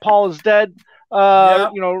some of the Paul is dead,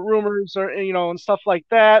 Yep. rumors or and stuff like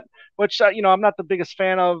that, which I'm not the biggest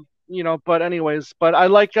fan of. But anyways, but I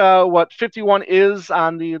like what 51 is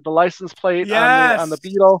on the license plate on the Yes.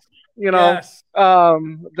 Beetle. Yes.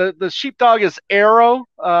 The sheepdog is Arrow,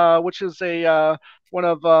 which is a one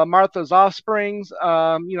of Martha's offsprings.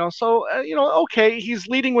 Okay, he's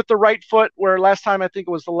leading with the right foot, where last time I think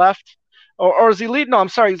it was the left. Or is he leading? No, I'm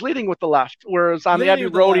sorry, he's leading with the left. Whereas on the Leading Abbey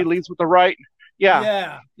with the Road, he left. leads with the right. Yeah,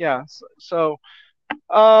 Yeah. yeah.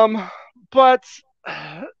 But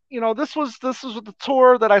this was the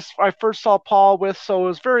tour that I first saw Paul with, so it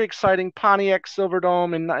was very exciting. Pontiac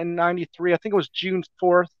Silverdome in '93. I think it was June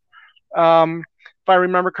 4th. If I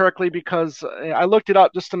remember correctly, because I looked it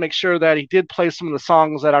up just to make sure that he did play some of the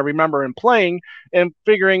songs that I remember him playing, and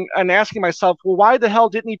figuring and asking myself, well, why the hell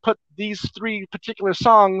didn't he put these three particular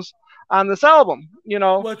songs on this album?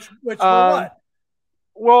 Which were Um, what?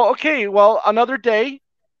 well, okay, well, Another Day,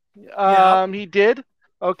 Yeah. he did.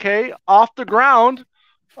 Okay, Off the Ground,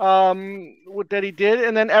 that he did,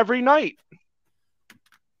 and then Every Night,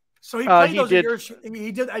 So he played he those at did. your.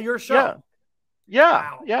 He did at your Yeah, show. yeah,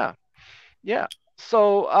 Wow. yeah. Yeah.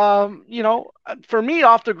 So, for me,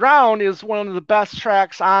 Off the Ground is one of the best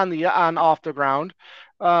tracks on Off the Ground.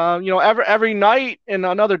 Every night and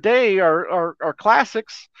Another Day are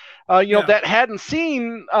classics. Yeah. That hadn't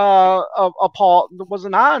seen a Paul that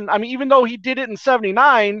wasn't on. I mean, even though he did it in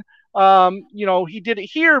 '79, he did it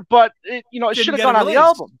here, but it should Didn't have get a gone on the release.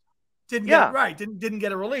 album. Didn't get Yeah, right. Didn't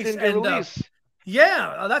get a release. didn't get And released.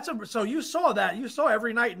 yeah, so you saw that. You saw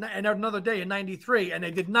Every Night and Another Day in '93, and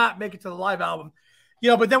they did not make it to the live album.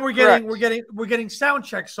 But then Correct. we're getting sound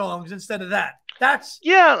check songs instead of that. That's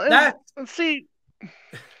Yeah, that. and see,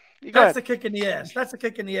 Go That's ahead. the kick in the ass. That's the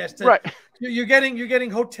kick in the ass. Right. You're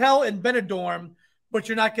getting hotel and Benidorm, but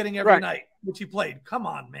you're not getting every Right. night, which he played. Come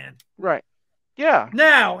on, man. Right. Yeah.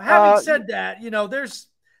 Now, having Uh. said that,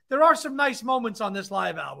 there are some nice moments on this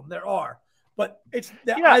live album. There are, but it's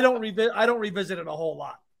that Yeah. I don't revisit it a whole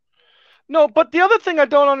lot. No, but the other thing I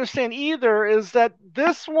don't understand either is that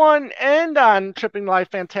this one and on Tripping Life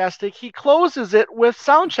Fantastic, he closes it with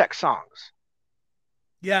soundcheck songs.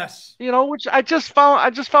 Yes. Which I just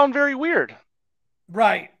found very weird.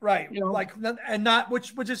 Right, right. You know, Like, and not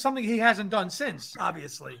which is something he hasn't done since,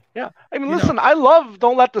 obviously. yeah. I mean, You know, listen, I love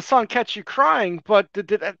 "Don't Let the Sun Catch You Crying," but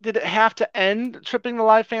did it have to end Tripping the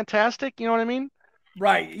Life Fantastic? You know what I mean?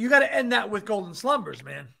 right. You got to end that with Golden Slumbers,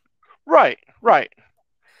 man. Right, right.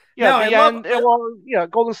 Yeah, Now I the love end. Well, yeah,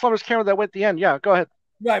 Golden Slumbers camera that went at the end. Yeah, go ahead.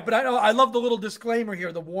 right, but I love the little disclaimer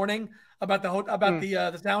here, the warning about Mm.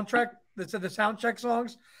 the soundtrack that said the soundcheck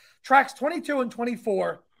songs. Tracks 22 and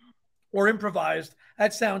 24 were improvised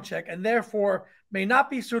at soundcheck and therefore may not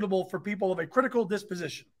be suitable for people of a critical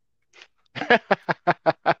disposition.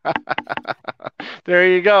 There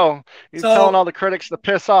you go. He's telling all So the critics to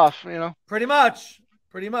piss off. pretty much,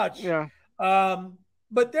 pretty much. Yeah. Um,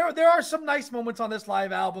 but there are some nice moments on this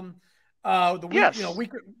live album. The week, Yes.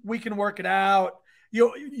 we can work it out.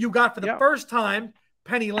 You got for the Yeah. first time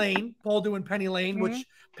Penny Lane, Paul doing Penny Lane, Hmm. which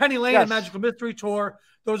Penny Lane and Yes. Magical Mystery Tour.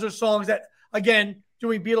 Those are songs that, again,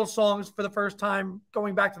 doing Beatles songs for the first time,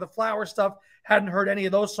 going back to the Flower stuff. Hadn't heard any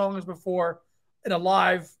of those songs before in a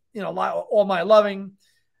live. All My Loving,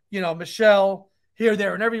 Michelle, Here,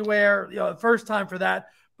 There, and Everywhere. The first time for that.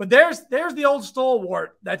 But there's the old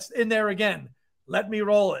stalwart that's in there again. Let Me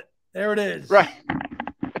Roll It. There it is. Right.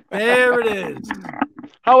 There it is.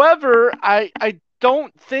 However, I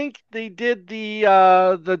don't think they did the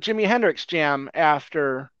Jimi Hendrix jam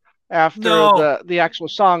after No, the actual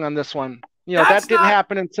song on this one. That that's didn't not.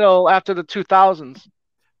 happen until after the 2000s.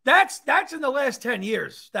 That's in the last 10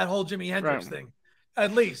 years. That whole Jimi Hendrix Right. thing,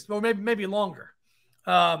 at least, or maybe longer.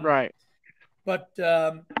 Um, Right. but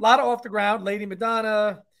a lot of Off the Ground, Lady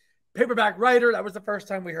Madonna, Paperback Writer. That was the first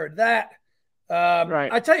time we heard that.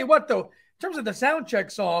 Right. I tell you what, though, in terms of the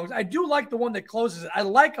soundcheck songs, I do like the one that closes it. I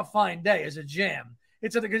like A Fine Day as a jam.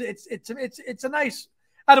 It's a nice,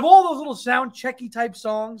 out of all those little sound checky type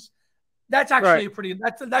songs. That's actually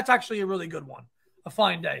Right. that's actually a really good one. A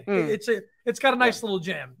Fine Day. Mm. It's got a Yeah. nice little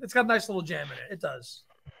jam. It's got a nice little jam in it. It does.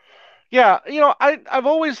 Yeah, I've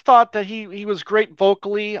always thought that he was great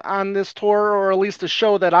vocally on this tour, or at least the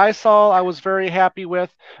show that I saw, I was very happy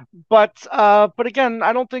with. But again,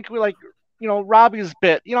 I don't think we like Robbie's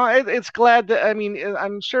bit. It's glad that I mean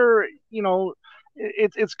I'm sure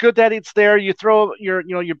it's good that it's there. You throw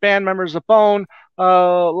your band members a bone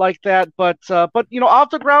like that, but Off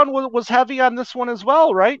the Ground was heavy on this one as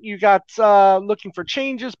well, right? You got Looking for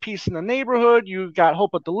Changes, Peace in the Neighborhood. You got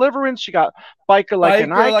Hope of Deliverance. You got Biker Like an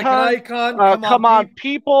Biker like an Icon. icon. Come on, Come on, people.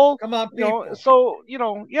 people. Come on, people. So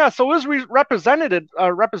yeah. So it was represented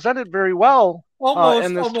very well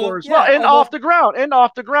in this tour as well, and almost, off the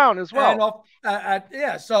ground as and well. off.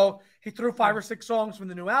 Yeah. So he threw 5 or 6 songs from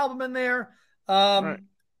the new album in there. Right.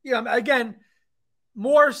 Again,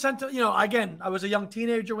 more sentimental. Again, I was a young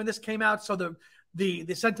teenager when this came out, so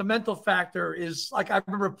the sentimental factor is like I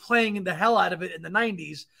remember playing the hell out of it in the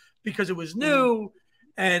 '90s because it was new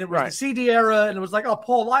and it was the CD era, and it was like, oh,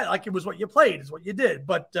 Paul, like it was what you played, is what you did.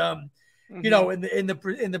 But in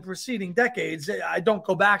the preceding decades, I don't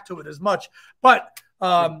go back to it as much. But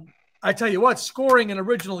I tell you what, scoring an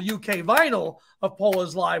original UK vinyl of Paul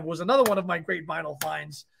is Live was another one of my great vinyl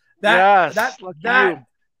finds. It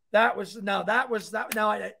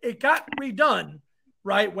got redone,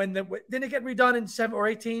 right? Didn't it get redone in 7 or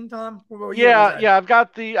 18, Tom? Yeah. I've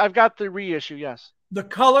got the reissue. Yes. The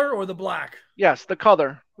color or the black? Yes, the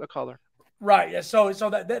color. Right. Yeah. So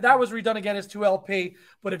that was redone again as 2 LP.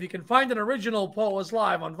 But if you can find an original Paul is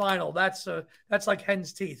Live on vinyl, that's like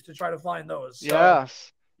hen's teeth to try to find those. So,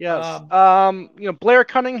 yes. Yes. Blair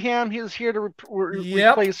Cunningham, he's here to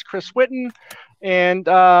replace Chris Whitten. And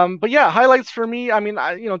but yeah, highlights for me. I mean,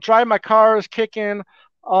 Drive My Car is kicking.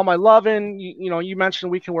 All My Lovin'. You mentioned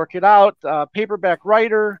We Can Work It Out. Paperback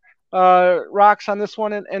Writer rocks on this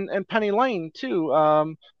one, and Penny Lane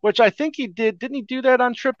too. Which I think he did. Didn't he do that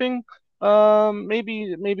on Tripping?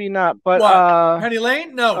 Maybe not. But Penny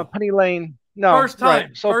Lane? No. Penny Lane. No, first time.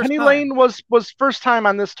 Right. So first Penny time. Lane was first time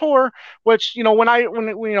on this tour, which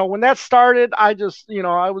when that started, I just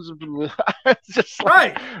I was just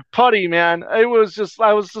like putty, man. I was just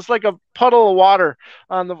like a puddle of water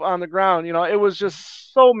on the ground. It was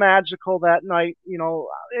just so magical that night.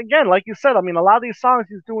 Again, like you said, I mean, a lot of these songs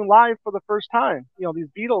he's doing live for the first time. These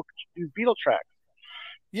Beatle tracks.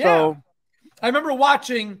 Yeah. So I remember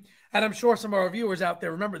watching, and I'm sure some of our viewers out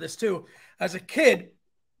there remember this too. As a kid,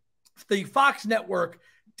 the Fox network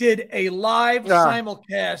did a live yeah,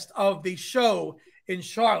 simulcast of the show in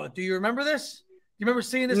Charlotte. Do you remember this? Do you remember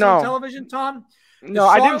seeing this on no, television, Tom? The no,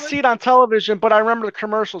 I didn't Charlotte see it on television, but I remember the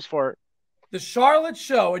commercials for it. the Charlotte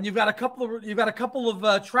show, and you've got a couple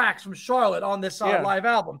of tracks from Charlotte on this Yeah, live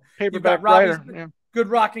album. You've paperback got Robbie's writer. Yeah, "Good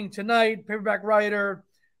Rocking Tonight," Paperback Writer,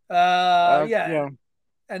 yeah, yeah.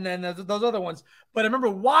 and then those other ones. But I remember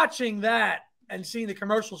watching that and seeing the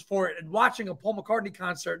commercials for it, and watching a Paul McCartney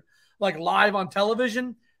concert like live on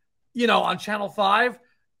television, on Channel 5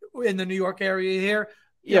 in the New York area here,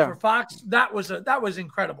 Yeah. for Fox. That was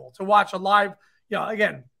incredible to watch a live.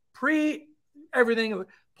 Again, pre everything.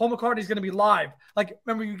 Paul McCartney's going to be live. Like,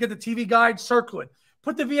 remember, you get the TV guide, circle it,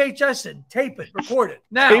 put the VHS in, tape it, record it.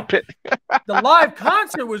 Now, Tape it. the live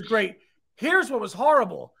concert was great. Here's what was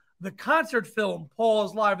horrible: the concert film, Paul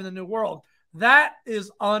is Live in the New World. That is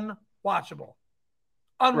unwatchable.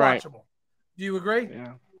 Right. Unwatchable. Do you agree?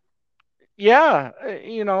 Yeah. Yeah,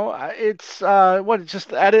 it's what it's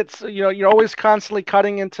just edits. You're always constantly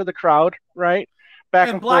cutting into the crowd, right? Back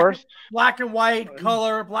And and forth. black and white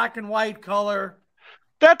color, black and white color.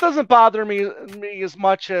 That doesn't bother me as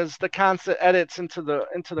much as the constant edits into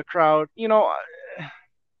the crowd.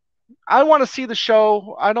 I want to see the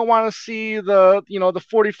show. I don't want to see the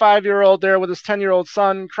 45-year-old there with his 10-year-old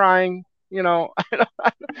son crying. I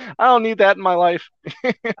don't need that in my life.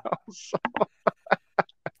 So,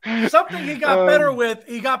 Something he got better um, with.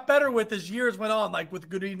 He got better with as years went on, like with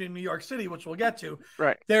Good Evening New York City, which we'll get to.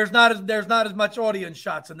 right, There's not as much audience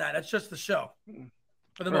shots in that. It's just the show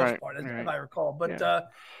for the most right, part, if right. I recall. But Yeah.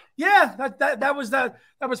 yeah, that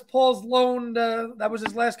was Paul's lone. That was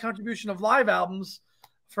his last contribution of live albums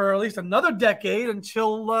for at least another decade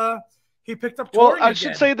until he picked up Well, touring I should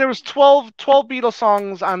again. say there was 12 Beatles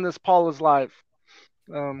songs on this Paul is Live.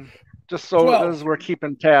 Um, just so as 12. we're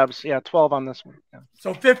keeping tabs. Yeah, 12 on this one. Yeah.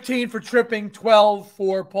 So 15 for Tripping, 12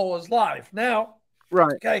 for Paul is Live. Now,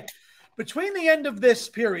 Right. okay, between the end of this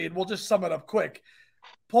period, we'll just sum it up quick.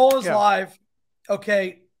 Paul is Yeah. Live.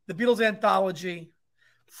 Okay, the Beatles anthology,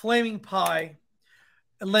 Flaming Pie,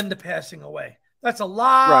 and Linda passing away. That's a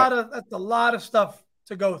Right. lot of stuff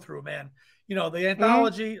to go through, man. The Hmm.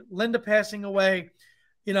 anthology, Linda passing away.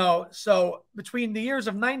 So between the years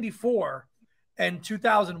of '94 and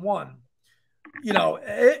 2001,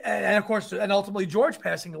 and of course, and ultimately George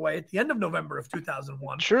passing away at the end of November of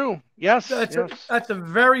 2001. True. Yes. That's a Yes. that's a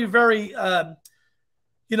very, very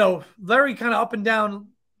very kind of up and down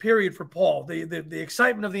period for Paul. The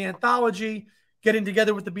excitement of the anthology, getting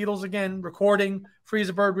together with the Beatles again, recording "Free as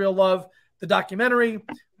a Bird, Real Love," the documentary,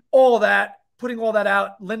 all of that, putting all that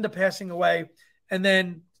out, Linda passing away, and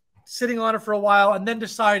then sitting on it for a while, and then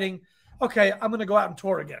deciding, okay, I'm going to go out and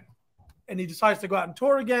tour again. And he decides to go out and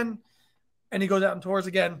tour again, and he goes out and tours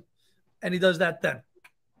again, and he does that then.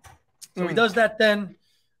 So he does that then,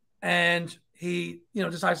 and he,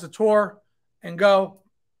 decides to tour and go.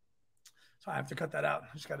 So I have to cut that out.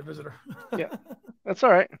 I just got a visitor. Yeah. That's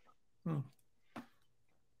all right.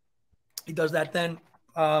 He does that then.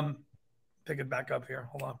 Pick it back up here.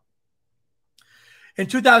 Hold on. In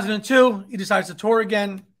 2002, he decides to tour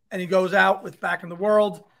again, and he goes out with Back in the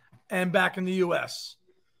World and Back in the U.S.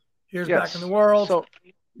 Here's Back in Yes. the World. So,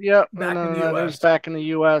 yeah, Back in the there's U.S. Back in the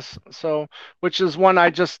U.S. So, which is one I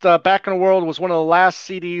just Back in the World was one of the last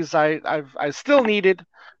CDs I still needed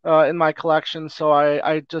in my collection. So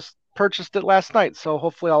I just purchased it last night. So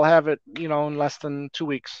hopefully I'll have it in less than 2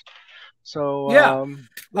 weeks. So Yeah. looking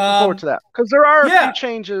forward to that because there are a few Yeah.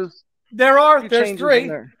 changes. There's In three.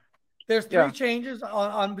 there. There's three Yeah. changes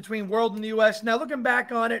on between World and the U.S. Now looking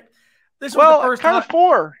back on it, this was the Well, first kind time. of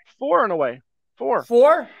four in a way. Four.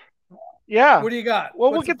 Four. Yeah. What do you got?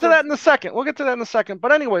 Well, we'll What's the get to that first? in a second.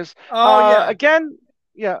 But anyways, Oh yeah. again,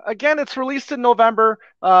 yeah, again, it's released in November.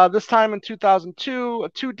 This time in 2002, a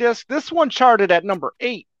 2 disc. This one charted at number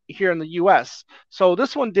 8 here in the U.S. So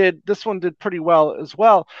this one did pretty well as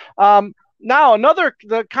well. Now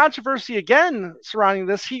the controversy again surrounding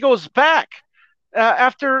this. He goes back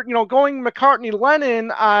after going McCartney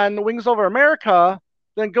Lennon on Wings Over America,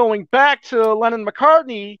 then going back to Lennon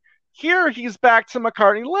McCartney. Here he's back to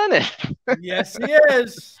McCartney Lennon. Yes, he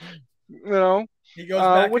is. you know, He goes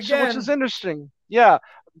back which again. is interesting. Yeah,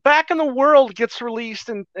 Back in the World gets released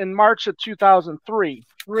in March of 2003.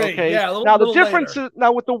 Okay. Yeah, Now the little difference later. is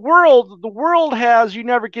now with the world has "You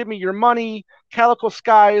Never Give Me Your Money," Calico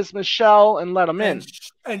Skies, Michelle, and Let 'Em and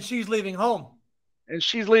In, and she's leaving home. and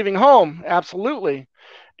she's leaving home. Absolutely.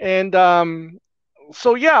 And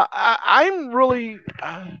so yeah, I'm really,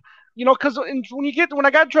 because when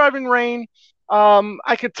I got Driving Rain,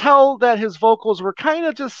 I could tell that his vocals were kind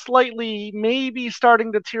of just slightly, maybe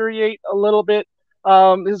starting to deteriorate a little bit.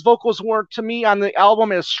 His vocals weren't, to me, on the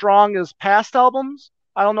album as strong as past albums.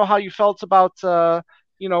 I don't know how you felt about,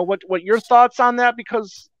 what your thoughts on that,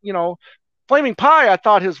 because Flaming Pie, I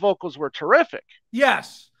thought his vocals were terrific.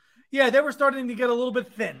 Yes. Yeah, they were starting to get a little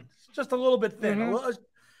bit thin, just a little bit thin, Mm-hmm.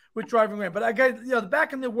 with Driving Rain. But I got, the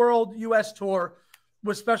Back in the World U.S. tour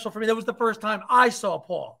was special for me. That was the first time I saw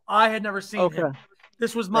Paul. I had never seen Okay. him.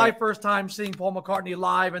 This was my Right. first time seeing Paul McCartney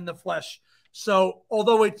live in the flesh. So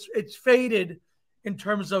although it's faded in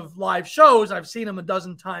terms of live shows, I've seen him a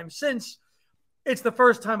dozen times since. It's the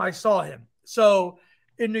first time I saw him. So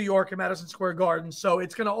in New York, in Madison Square Garden. So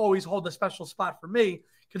it's going to always hold a special spot for me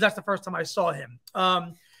because that's the first time I saw him.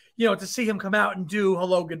 To see him come out and do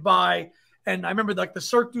Hello, Goodbye. And I remember like the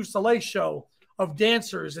Cirque du Soleil show of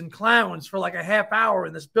dancers and clowns for like a half hour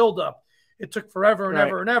in this buildup. It took forever and Right.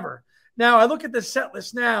 ever and ever. Now I look at the set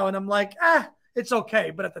list now and I'm like, it's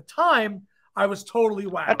okay. But at the time, I was totally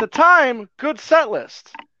wowed. At the time, good set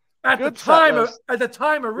list. At Good the set time, list. a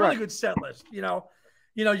really Right. good set list.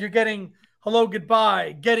 You're getting Hello,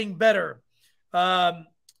 Goodbye, Getting Better,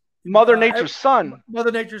 Mother Nature's Son.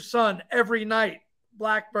 Mother Nature's Son, Every Night,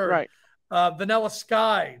 Blackbird, Right. Vanilla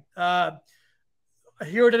Sky,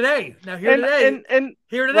 Here Today. Now, Here And Today, and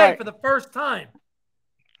Here Today right. for the first time.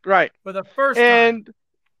 Right. For the first time. And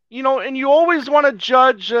and you always want to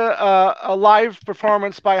judge a live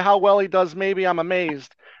performance by how well he does. Maybe I'm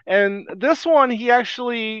amazed. And this one, he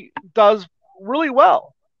actually does really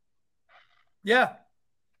well. Yeah.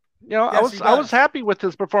 I Yes, was happy with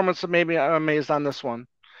his performance. And maybe I'm amazed on this one.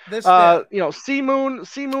 This, Sea Moon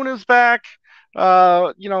is back.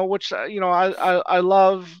 Which I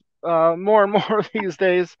love more and more these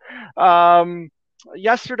days.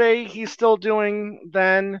 Yesterday he's still doing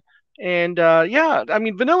then. And I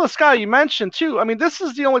mean, Vanilla Sky, you mentioned too. I mean, this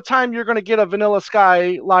is the only time you're going to get a Vanilla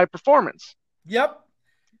Sky live performance. Yep.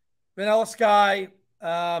 Vanilla Sky,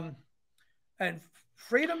 and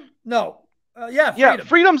Freedom. No, Freedom. Yeah,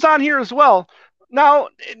 Freedom's on here as well. Now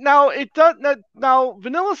it does. Now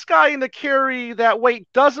Vanilla Sky and the Carry That Weight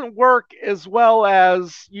doesn't work as well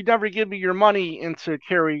as You Never Give Me Your Money into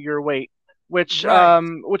Carry Your Weight, which Right.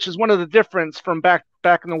 Which is one of the difference from back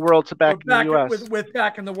in the world to back in the U.S. with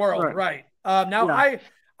Back in the World, right? Now Yeah.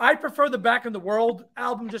 I prefer the Back in the World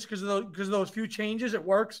album just because of those few changes. It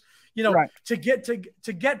works, Right. to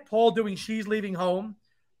get Paul doing She's Leaving Home.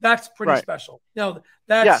 That's pretty Right. special. That's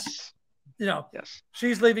Yes. Yes.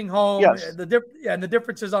 She's Leaving Home. Yes. And the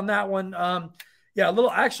differences on that one. I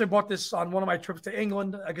actually bought this on one of my trips to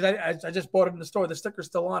England because I just bought it in the store. The sticker's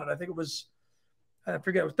still on it. I think it was, I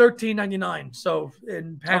forget, it was $13.99. So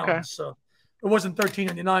in pounds. Okay. So it wasn't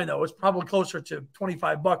 $13.99 though. It was probably closer to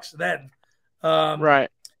 $25 then. Right.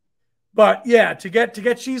 But yeah, to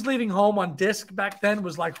get She's Leaving Home on disc back then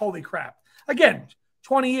was like, holy crap. Again,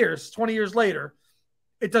 20 years later,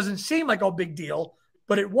 it doesn't seem like a big deal,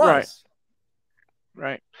 but it was.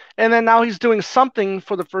 Right. And then now he's doing something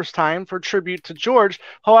for the first time for tribute to George.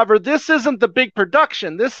 However, this isn't the big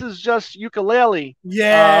production. This is just ukulele.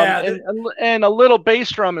 Yeah. And a little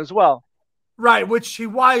bass drum as well. Right, which he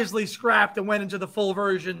wisely scrapped and went into the full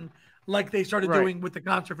version like they started Right. doing with the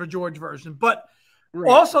Concert for George version. But Right.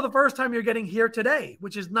 also the first time you're getting Here Today,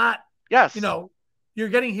 which is not, Yes. you're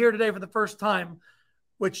getting Here Today for the first time,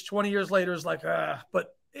 which 20 years later is like,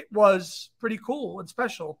 but it was pretty cool and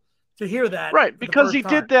special to hear that. Right, because he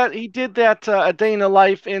did that A Day in the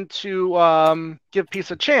Life into Give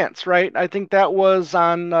Peace a Chance, right? I think that was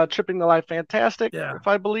on Tripping the Life Fantastic, if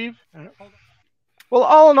I believe. Well,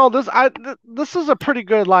 all in all, this is a pretty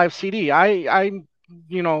good live CD. I'm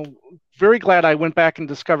very glad I went back and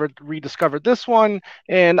rediscovered this one,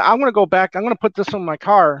 and I'm gonna go back. I'm gonna put this in my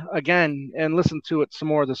car again and listen to it some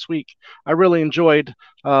more this week. I really enjoyed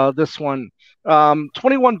this one.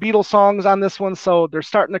 21 Beatles songs on this one, so they're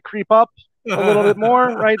starting to creep up a little bit more,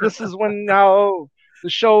 right? This is when now the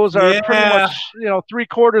shows are pretty much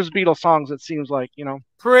 3/4 Beatles songs. It seems like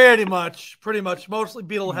Pretty much, mostly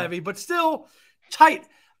Beatle heavy, but still tight.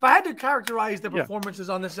 If I had to characterize the performances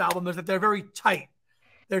on this album, is that they're very tight.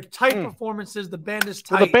 They're tight performances. The band is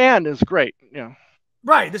tight. Well, the band is great. Yeah.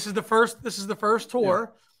 Right. This is the first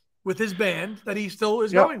tour with his band that he still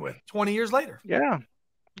is going with 20 years later. Yeah.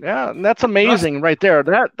 Yeah, and that's amazing right there.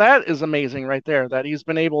 That is amazing right there, that he's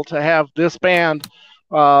been able to have this band,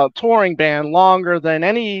 touring band, longer than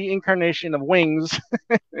any incarnation of Wings,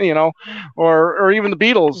 or even the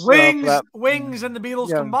Beatles. Wings and the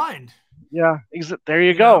Beatles combined. Yeah, there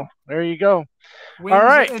you go. There you go. Wings. All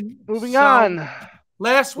right, moving on.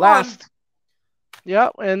 Last one. Yeah,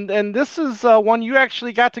 and this is one you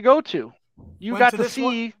actually got to go to. You Went got to to this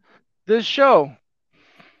one. see this show.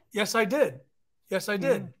 Yes, I did. Yes, I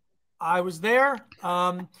did. Mm. I was there.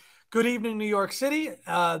 Good evening, New York City.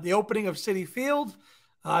 The opening of City Field.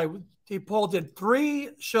 I Paul did 3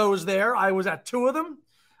 shows there. I was at 2 of them.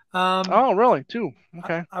 Um, Oh, really? Two.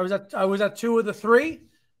 Okay. I was at 2 of the 3,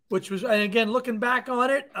 which was, and again looking back on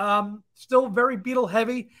it, still very Beatle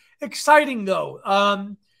heavy. Exciting though.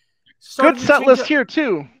 Good Starting to set change list it. here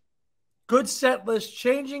too. Good set list,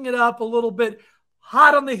 changing it up a little bit.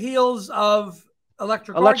 Hot on the heels of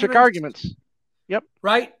Electric Electric Arguments, arguments. Yep.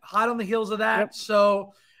 right? Hot on the heels of Yep. that.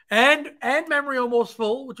 So, and Memory Almost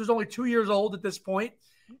Full, which was only 2 years old at this point.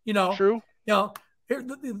 You know, True. you know. Here's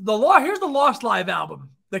the Lost Live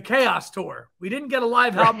album, the Chaos Tour. We didn't get a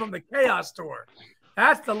live Right. album on the Chaos Tour.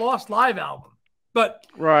 That's the Lost Live album. But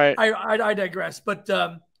Right. I digress. But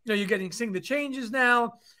you're getting Sing the Changes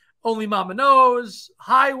now, Only Mama Knows,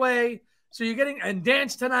 Highway. So you're getting and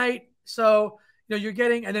Dance Tonight. So you're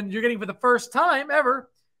getting, and then you're getting for the first time ever,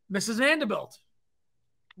 Mrs. Vanderbilt.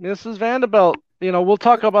 Mrs. Vanderbilt. We'll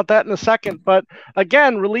talk about that in a second. But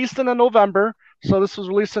again, released in November. So this was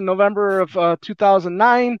released in November of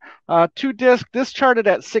 2009. 2 disc. This charted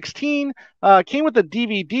at 16. Came with a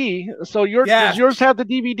DVD. So does yours Yes, have the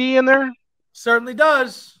DVD in there? certainly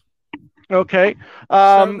does. Okay.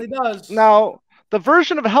 Certainly does. Now, the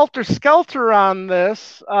version of Helter Skelter on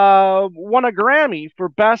this won a Grammy for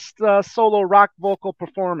Best Solo Rock Vocal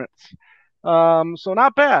Performance. So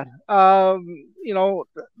not bad.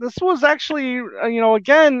 This was actually,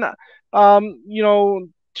 again,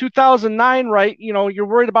 2009, right? You're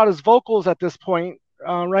worried about his vocals at this point,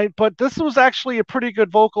 right? But this was actually a pretty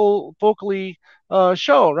good vocally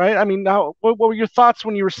show, right? I mean, now, what were your thoughts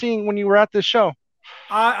when you were at this show?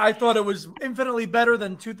 I thought it was infinitely better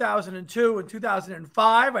than 2002 and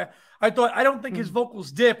 2005. I don't think his Mm.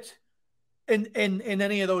 vocals dipped in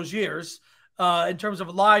any of those years in terms of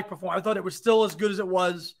live performance. I thought it was still as good as it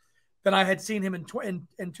was than I had seen him in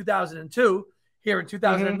 2002. Here in Mm-hmm.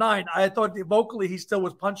 2009, I thought vocally he still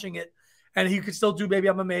was punching it, and he could still do Baby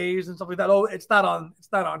I'm Amazed and stuff like that. Oh, it's not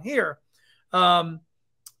on here.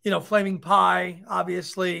 Flaming Pie,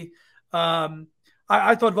 obviously.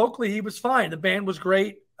 I thought vocally he was fine. The band was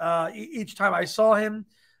great. Each time I saw him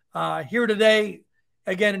here today,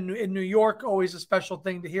 again in New York, always a special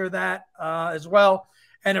thing to hear that as well.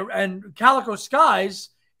 And Calico Skies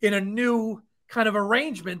in a new kind of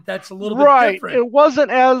arrangement that's a little bit Right. different. It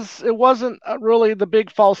wasn't really the big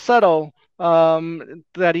falsetto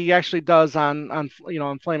that he actually does on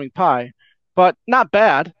Flaming Pie, but not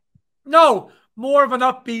bad. No, more of an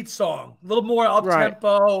upbeat song, a little more up Right.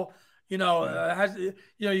 tempo. Mm.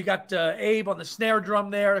 You got Abe on the snare drum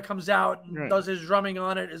there that comes out and Right. does his drumming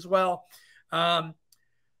on it as well. You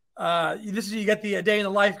get the A Day in the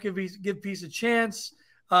Life, give peace a chance.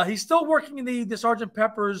 He's still working in the Sgt.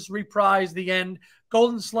 Pepper's reprise, The End.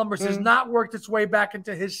 Golden Slumbers has Mm. not worked its way back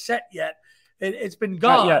into his set yet. It's been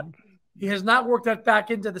Not yet. gone. He has not worked that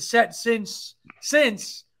back into the set since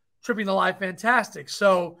Tripping the Life Fantastic.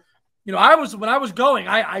 So, when I was going,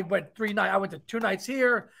 I went 3 nights. I went to 2 nights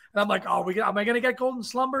here, and I'm like, oh, am I going to get Golden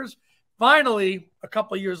Slumbers? Finally, a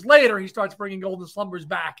couple of years later, he starts bringing Golden Slumbers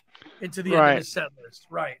back into the end of Right. his set list.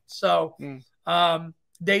 Right. So, Mm.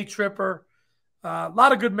 Day Tripper, a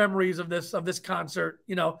lot of good memories of this concert.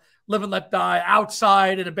 Live and Let Die,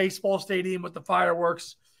 outside in a baseball stadium with the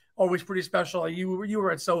fireworks, always pretty special. You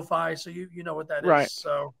were at SoFi, so you know what that Right. is.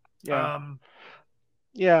 So, Yeah. um,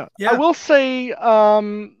 Yeah. I yeah, will say,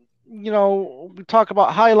 we talk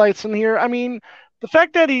about highlights in here. I mean, the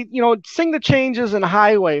fact that he, sing the changes in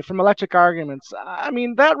Highway from Electric Arguments. I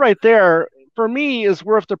mean, that right there for me is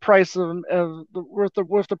worth the price worth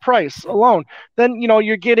the price alone. Then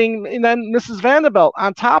you're getting, and then Mrs. Vanderbilt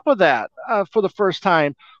on top of that for the first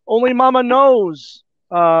time. Only Mama Knows,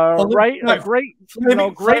 right? A right. great,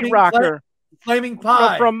 Flaming, great flaming, rocker. flaming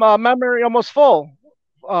Pie. From Memory Almost Full.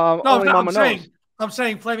 No, Only Mama Knows. I'm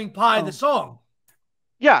saying Flaming Pie, the Oh. song.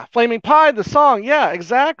 Yeah, Flaming Pie, the song. Yeah,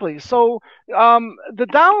 exactly. So the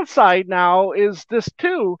downside now is this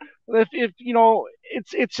too. If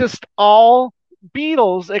it's just all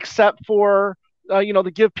Beatles except for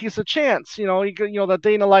the Give Peace a Chance. The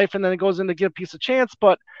Day in the Life, and then it goes into Give Peace a Chance.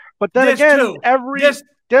 But then This again, too. every This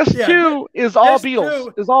this yeah. too is all This Beatles.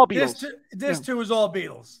 two, Is all this Beatles. two, this Yeah. two is all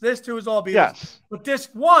Beatles. This two is all Beatles. Yes. But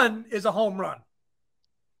disc 1 is a home run.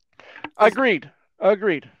 Agreed.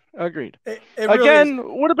 Agreed. It really is.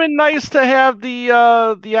 Again, would have been nice to have the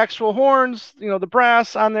actual horns, the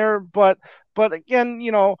brass on there, but again,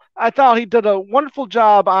 I thought he did a wonderful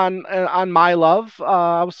job on My Love.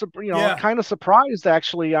 I was Yeah. kind of surprised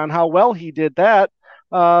actually on how well he did that.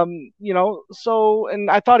 So and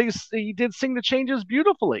I thought he did sing the changes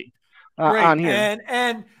beautifully Great. on here.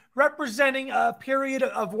 And representing a period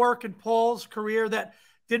of work in Paul's career that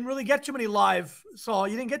didn't really get too many live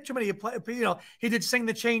songs. You didn't get too many. He did sing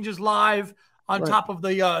the changes live on Right. top of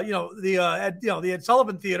the the Ed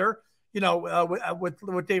Sullivan Theater.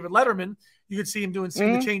 With David Letterman, you could see him doing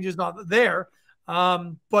sing the Hmm. changes not there.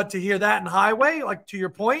 But to hear that in Highway, like to your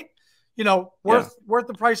point, Yeah. worth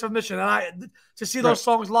the price of admission. And to see Right. those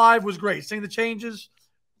songs live was great. Sing the changes,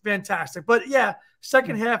 fantastic. But yeah,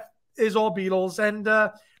 second half is all Beatles, and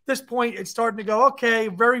this point it's starting to go okay,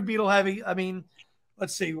 very Beatle heavy. I mean,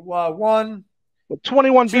 let's see, 21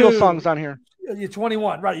 Beatles songs two, on here. you're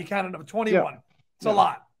 21, right? You counted up Yeah. 21. It's a Yeah.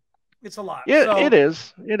 lot. It's a lot. It So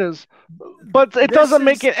is. It is. But it this doesn't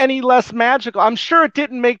make is it any less magical. I'm sure it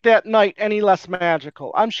didn't make that night any less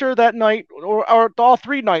magical. I'm sure that night or all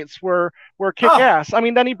three nights were kick oh ass. I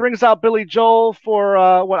mean, then he brings out Billy Joel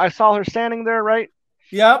for what I saw her standing there, right?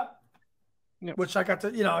 yep, Yep. which I got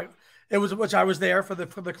to it was which I was there for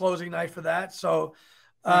the closing night for that. So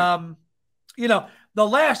Right. um, the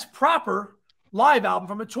last proper live album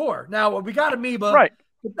from a tour. Now we got Amoeba, Right.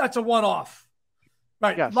 but that's a one off.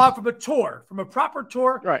 Right. Yes. Live from a tour, from a proper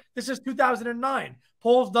tour. Right. This is 2009.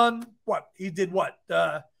 Paul's done what? He did what?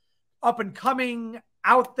 Up and coming,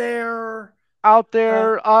 out there. Out Uh,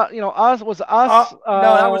 there, us was us. no,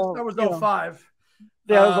 that was You know, 05.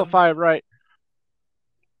 yeah, it was Um, 05, right?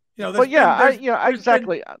 there's But yeah, been there's been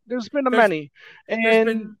exactly. There's been a there's many, there's and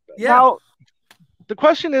been yeah. now the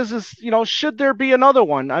question is, should there be another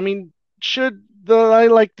one? I mean, should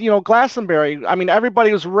Glastonbury? I mean,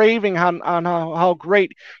 everybody was raving on how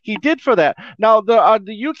great he did for that. Now,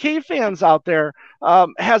 the UK fans out there,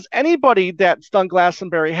 has anybody that's done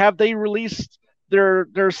Glastonbury, have they released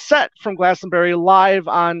their set from Glastonbury live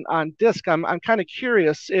on disc? I'm kind of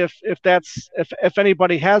curious if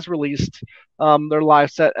anybody has released their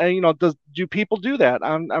live set, and do people do that?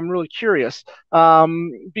 I'm really curious,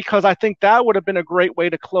 because I think that would have been a great way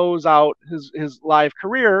to close out his live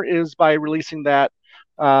career, is by releasing that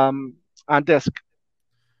on disc.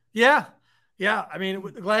 Yeah. Yeah. I mean,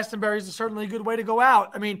 Glastonbury is certainly a good way to go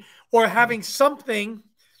out. I mean, or having something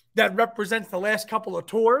that represents the last couple of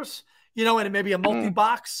tours, and maybe a Mm.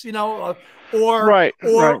 multi-box, or Right,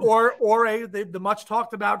 or right, or or the much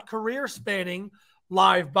talked about career spanning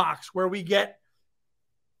live box where we get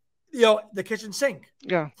the kitchen sink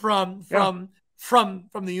yeah, from yeah,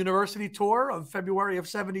 the university tour of February of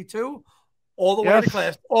 72 all the way to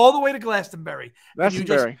yes, Glastonbury, and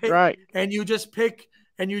Glastonbury, right. you just pick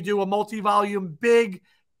and you do a multi-volume big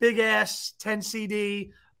ass 10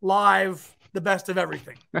 CD live, the best of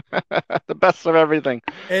everything. The best of everything.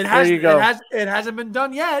 It There has you go. it hasn't been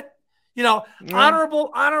done yet. Mm,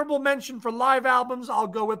 Honorable mention for live albums. I'll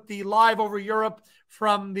go with the Live Over Europe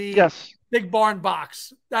from the yes, Big Barn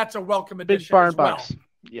Box. That's a welcome big addition barn as well. box.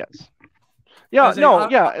 Yes. Yeah, As a no,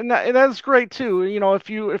 yeah, and that's great too.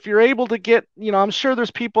 If you're able to get, I'm sure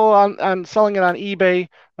there's people on selling it on eBay,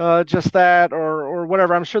 just that or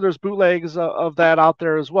whatever. I'm sure there's bootlegs of that out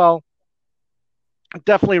there as well.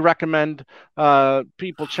 Definitely recommend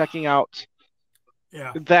people checking out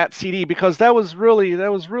yeah, that CD, because that was really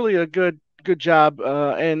a good job,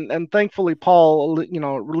 and thankfully Paul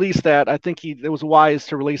released that. I think it was wise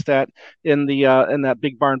to release that in that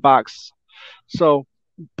big barn box. So,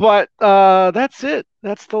 but that's it.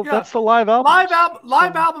 That's the yeah. that's the live albums.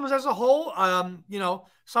 Live So albums as a whole.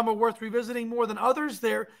 Some are worth revisiting more than others.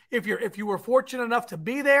 There, if you were fortunate enough to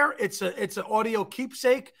be there, it's an audio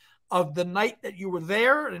keepsake of the night that you were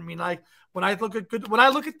there. I mean, when I look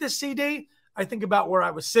at this CD, I think about where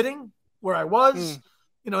I was sitting, where I was.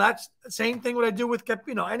 mm, That's the same thing what I do with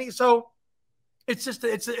any. So it's just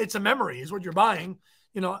it's a memory is what you're buying.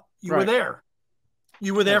 You were right. there.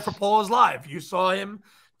 You were there for Yes. Paul's live. You saw him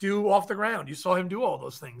do Off the Ground. You saw him do all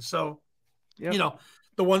those things. So Yep. you know,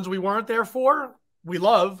 the ones we weren't there for, we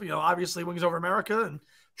love. Obviously Wings Over America and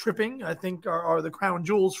Tripping, I think, are the crown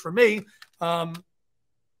jewels for me.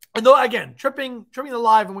 And though again, Tripping the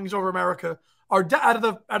Live and Wings Over America are out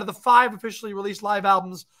of the 5 officially released live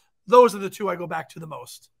albums. Those are the 2 I go back to the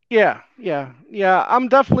most. Yeah, yeah, yeah. I'm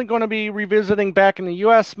definitely going to be revisiting back in the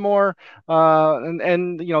U.S. more,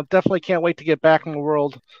 and definitely can't wait to get back in the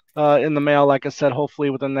world, in the mail. Like I said, hopefully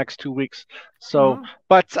within the next 2 weeks. So, Mm-hmm.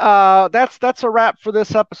 but that's a wrap for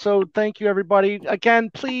this episode. Thank you, everybody. Again,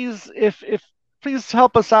 please, if please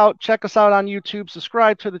help us out. Check us out on YouTube.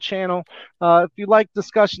 Subscribe to the channel. If you like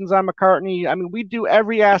discussions on McCartney, I mean, we do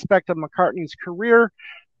every aspect of McCartney's career.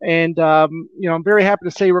 And I'm very happy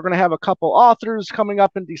to say we're going to have a couple authors coming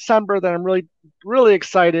up in December that I'm really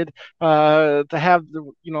excited to have.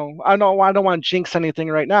 I don't want to jinx anything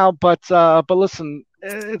right now, but listen,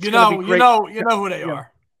 it's going to be great. You know who they Yeah,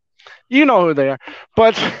 are. you know who they are,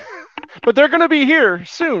 but but they're going to be here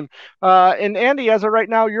soon. And Andy, as of right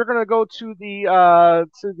now, you're going to go to the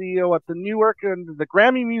Newark and the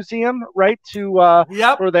Grammy Museum, right? To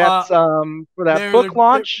Yep. for that book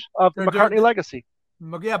launch of the they're, McCartney Legacy.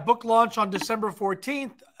 Yeah, book launch on December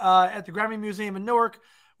 14th at the Grammy Museum in Newark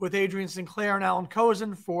with Adrian Sinclair and Alan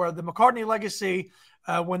Cozen for the McCartney Legacy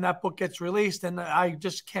when that book gets released. And I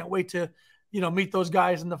just can't wait to, meet those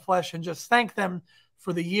guys in the flesh and just thank them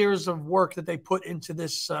for the years of work that they put into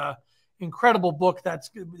this incredible book that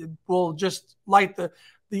will just light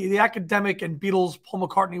the academic and Beatles Paul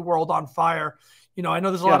McCartney world on fire. I know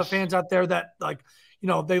there's a lot of fans out there that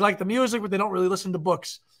they like the music, but they don't really listen to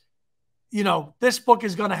books. This book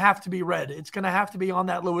is going to have to be read. It's going to have to be on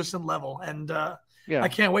that Lewison level. And I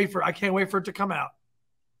can't wait for it to come out.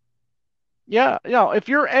 Yeah, if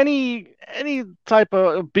you're any type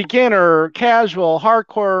of beginner, casual,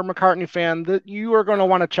 hardcore McCartney fan, that you are going to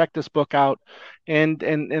want to check this book out,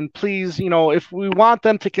 and please, if we want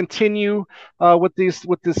them to continue with this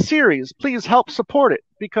series, please help support it,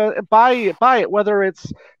 because buy it, whether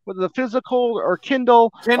it's with the physical or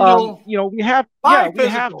Kindle. We have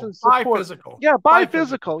to support. Buy physical. Yeah, buy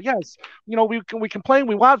physical. Yes, we complain.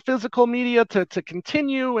 We want physical media to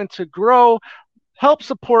continue and to grow. Help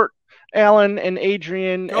support Alan and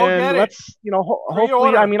Adrian, and let's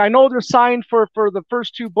hopefully. I mean, I know they're signed for the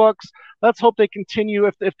first two books. Let's hope they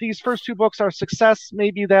continue. If these first two books are a success,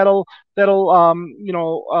 maybe that'll help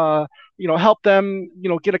them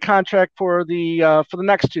get a contract for the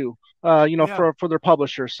next two. For their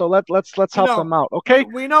publishers. So let's help them out. Okay.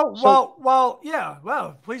 We know. Well,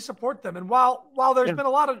 please support them. And while there's been a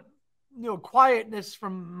lot of quietness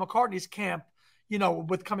from McCartney's camp,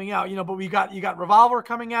 with coming out, but you got Revolver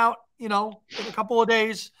coming out, in a couple of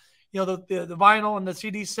days, the vinyl and the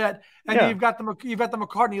CD set, and you've got the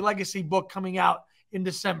McCartney Legacy book coming out in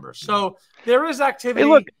December. So there is activity.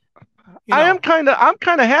 Hey, look, I'm kind of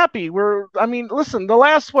happy. Listen, the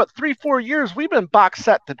last 3-4 years we've been box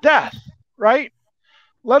set to death, right?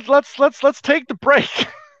 Let's take the break.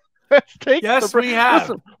 Let's take the break. We have.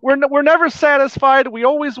 Listen, we're never satisfied. We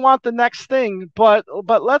always want the next thing, but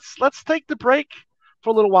let's take the break for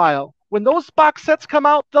a little while. When those box sets come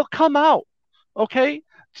out, they'll come out. Okay?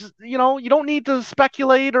 Just, you don't need to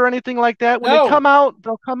speculate or anything like that. When they come out,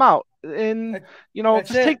 they'll come out. And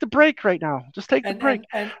just take the break right now. Just take the break.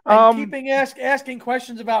 And keeping asking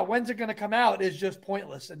questions about when's it going to come out is just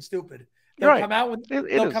pointless and stupid. They'll come out when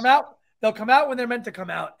they'll come out when they're meant to come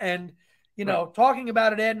out. And talking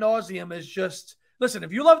about it ad nauseum is just, listen,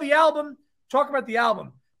 if you love the album, talk about the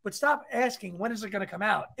album, but stop asking when is it going to come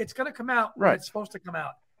out. It's going to come out when it's supposed to come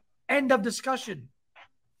out. End of discussion.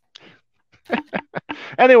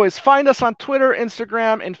 Anyways, find us on Twitter,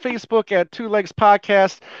 Instagram, and Facebook at Two Legs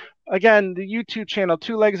Podcast. Again, the YouTube channel,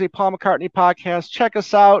 Two Legs, a Paul McCartney Podcast. Check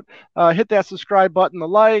us out. Hit that subscribe button,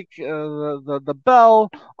 the bell,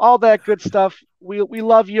 all that good stuff. We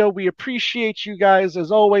love you. We appreciate you guys, as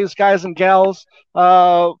always, guys and gals.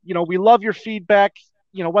 We love your feedback,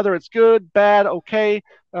 whether it's good, bad, okay.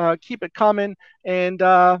 Keep it coming, and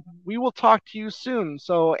we will talk to you soon.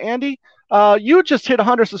 So, Andy, you just hit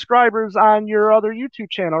 100 subscribers on your other YouTube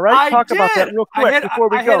channel, right? Talk about that real quick before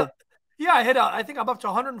we go. I think I'm up to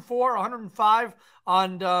 104, 105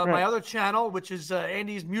 on my other channel, which is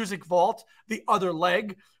Andy's Music Vault, the other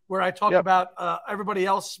leg, where I talk about everybody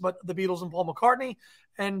else but the Beatles and Paul McCartney.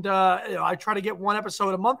 And I try to get one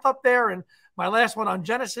episode a month up there. And my last one on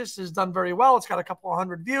Genesis has done very well. It's got a couple of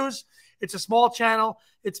hundred views. It's a small channel.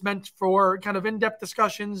 It's meant for kind of in-depth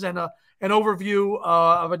discussions and an overview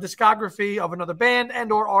of a discography of another band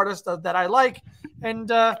and or artist that I like.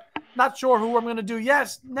 And not sure who I'm going to do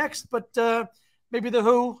next, but maybe the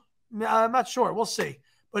Who. I'm not sure. We'll see.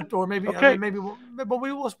 But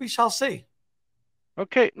we shall see.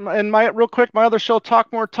 Okay, and real quick, my other show,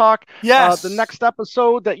 Talk More Talk. Yes. The next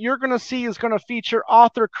episode that you're going to see is going to feature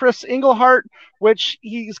author Chris Englehart, which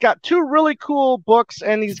he's got two really cool books,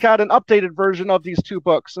 and he's got an updated version of these two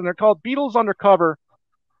books, and they're called Beatles Undercover.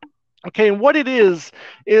 Okay, and what it is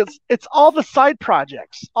it's all the side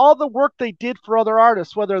projects, all the work they did for other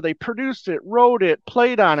artists, whether they produced it, wrote it,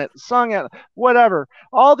 played on it, sung it, whatever.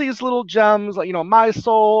 All these little gems, like My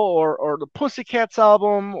Soul or the Pussycats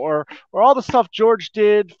album, or all the stuff George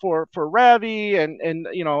did for Ravi and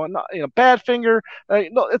Badfinger.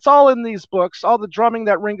 It's all in these books. All the drumming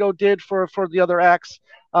that Ringo did for the other acts.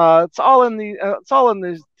 It's all in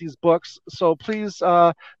these books. So please,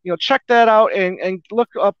 check that out and look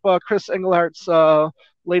up Chris Englehart's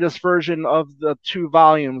latest version of the 2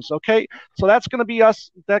 volumes. Okay, so that's going to be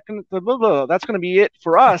us. That's going to be it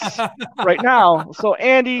for us right now. So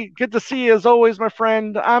Andy, good to see you as always, my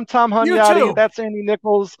friend. I'm Tom You Hunyadi. too. That's Andy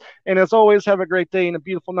Nichols, and as always, have a great day and a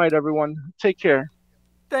beautiful night, everyone. Take care.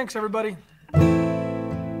 Thanks, everybody.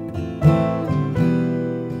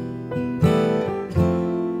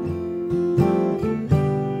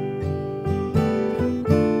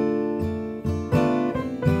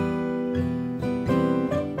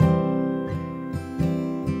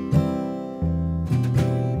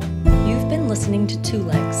 Listening to Two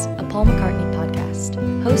Legs, a Paul McCartney podcast,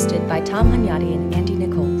 hosted by Tom Hunyadi and Andy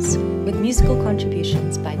Nichols, with musical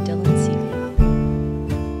contributions by Dylan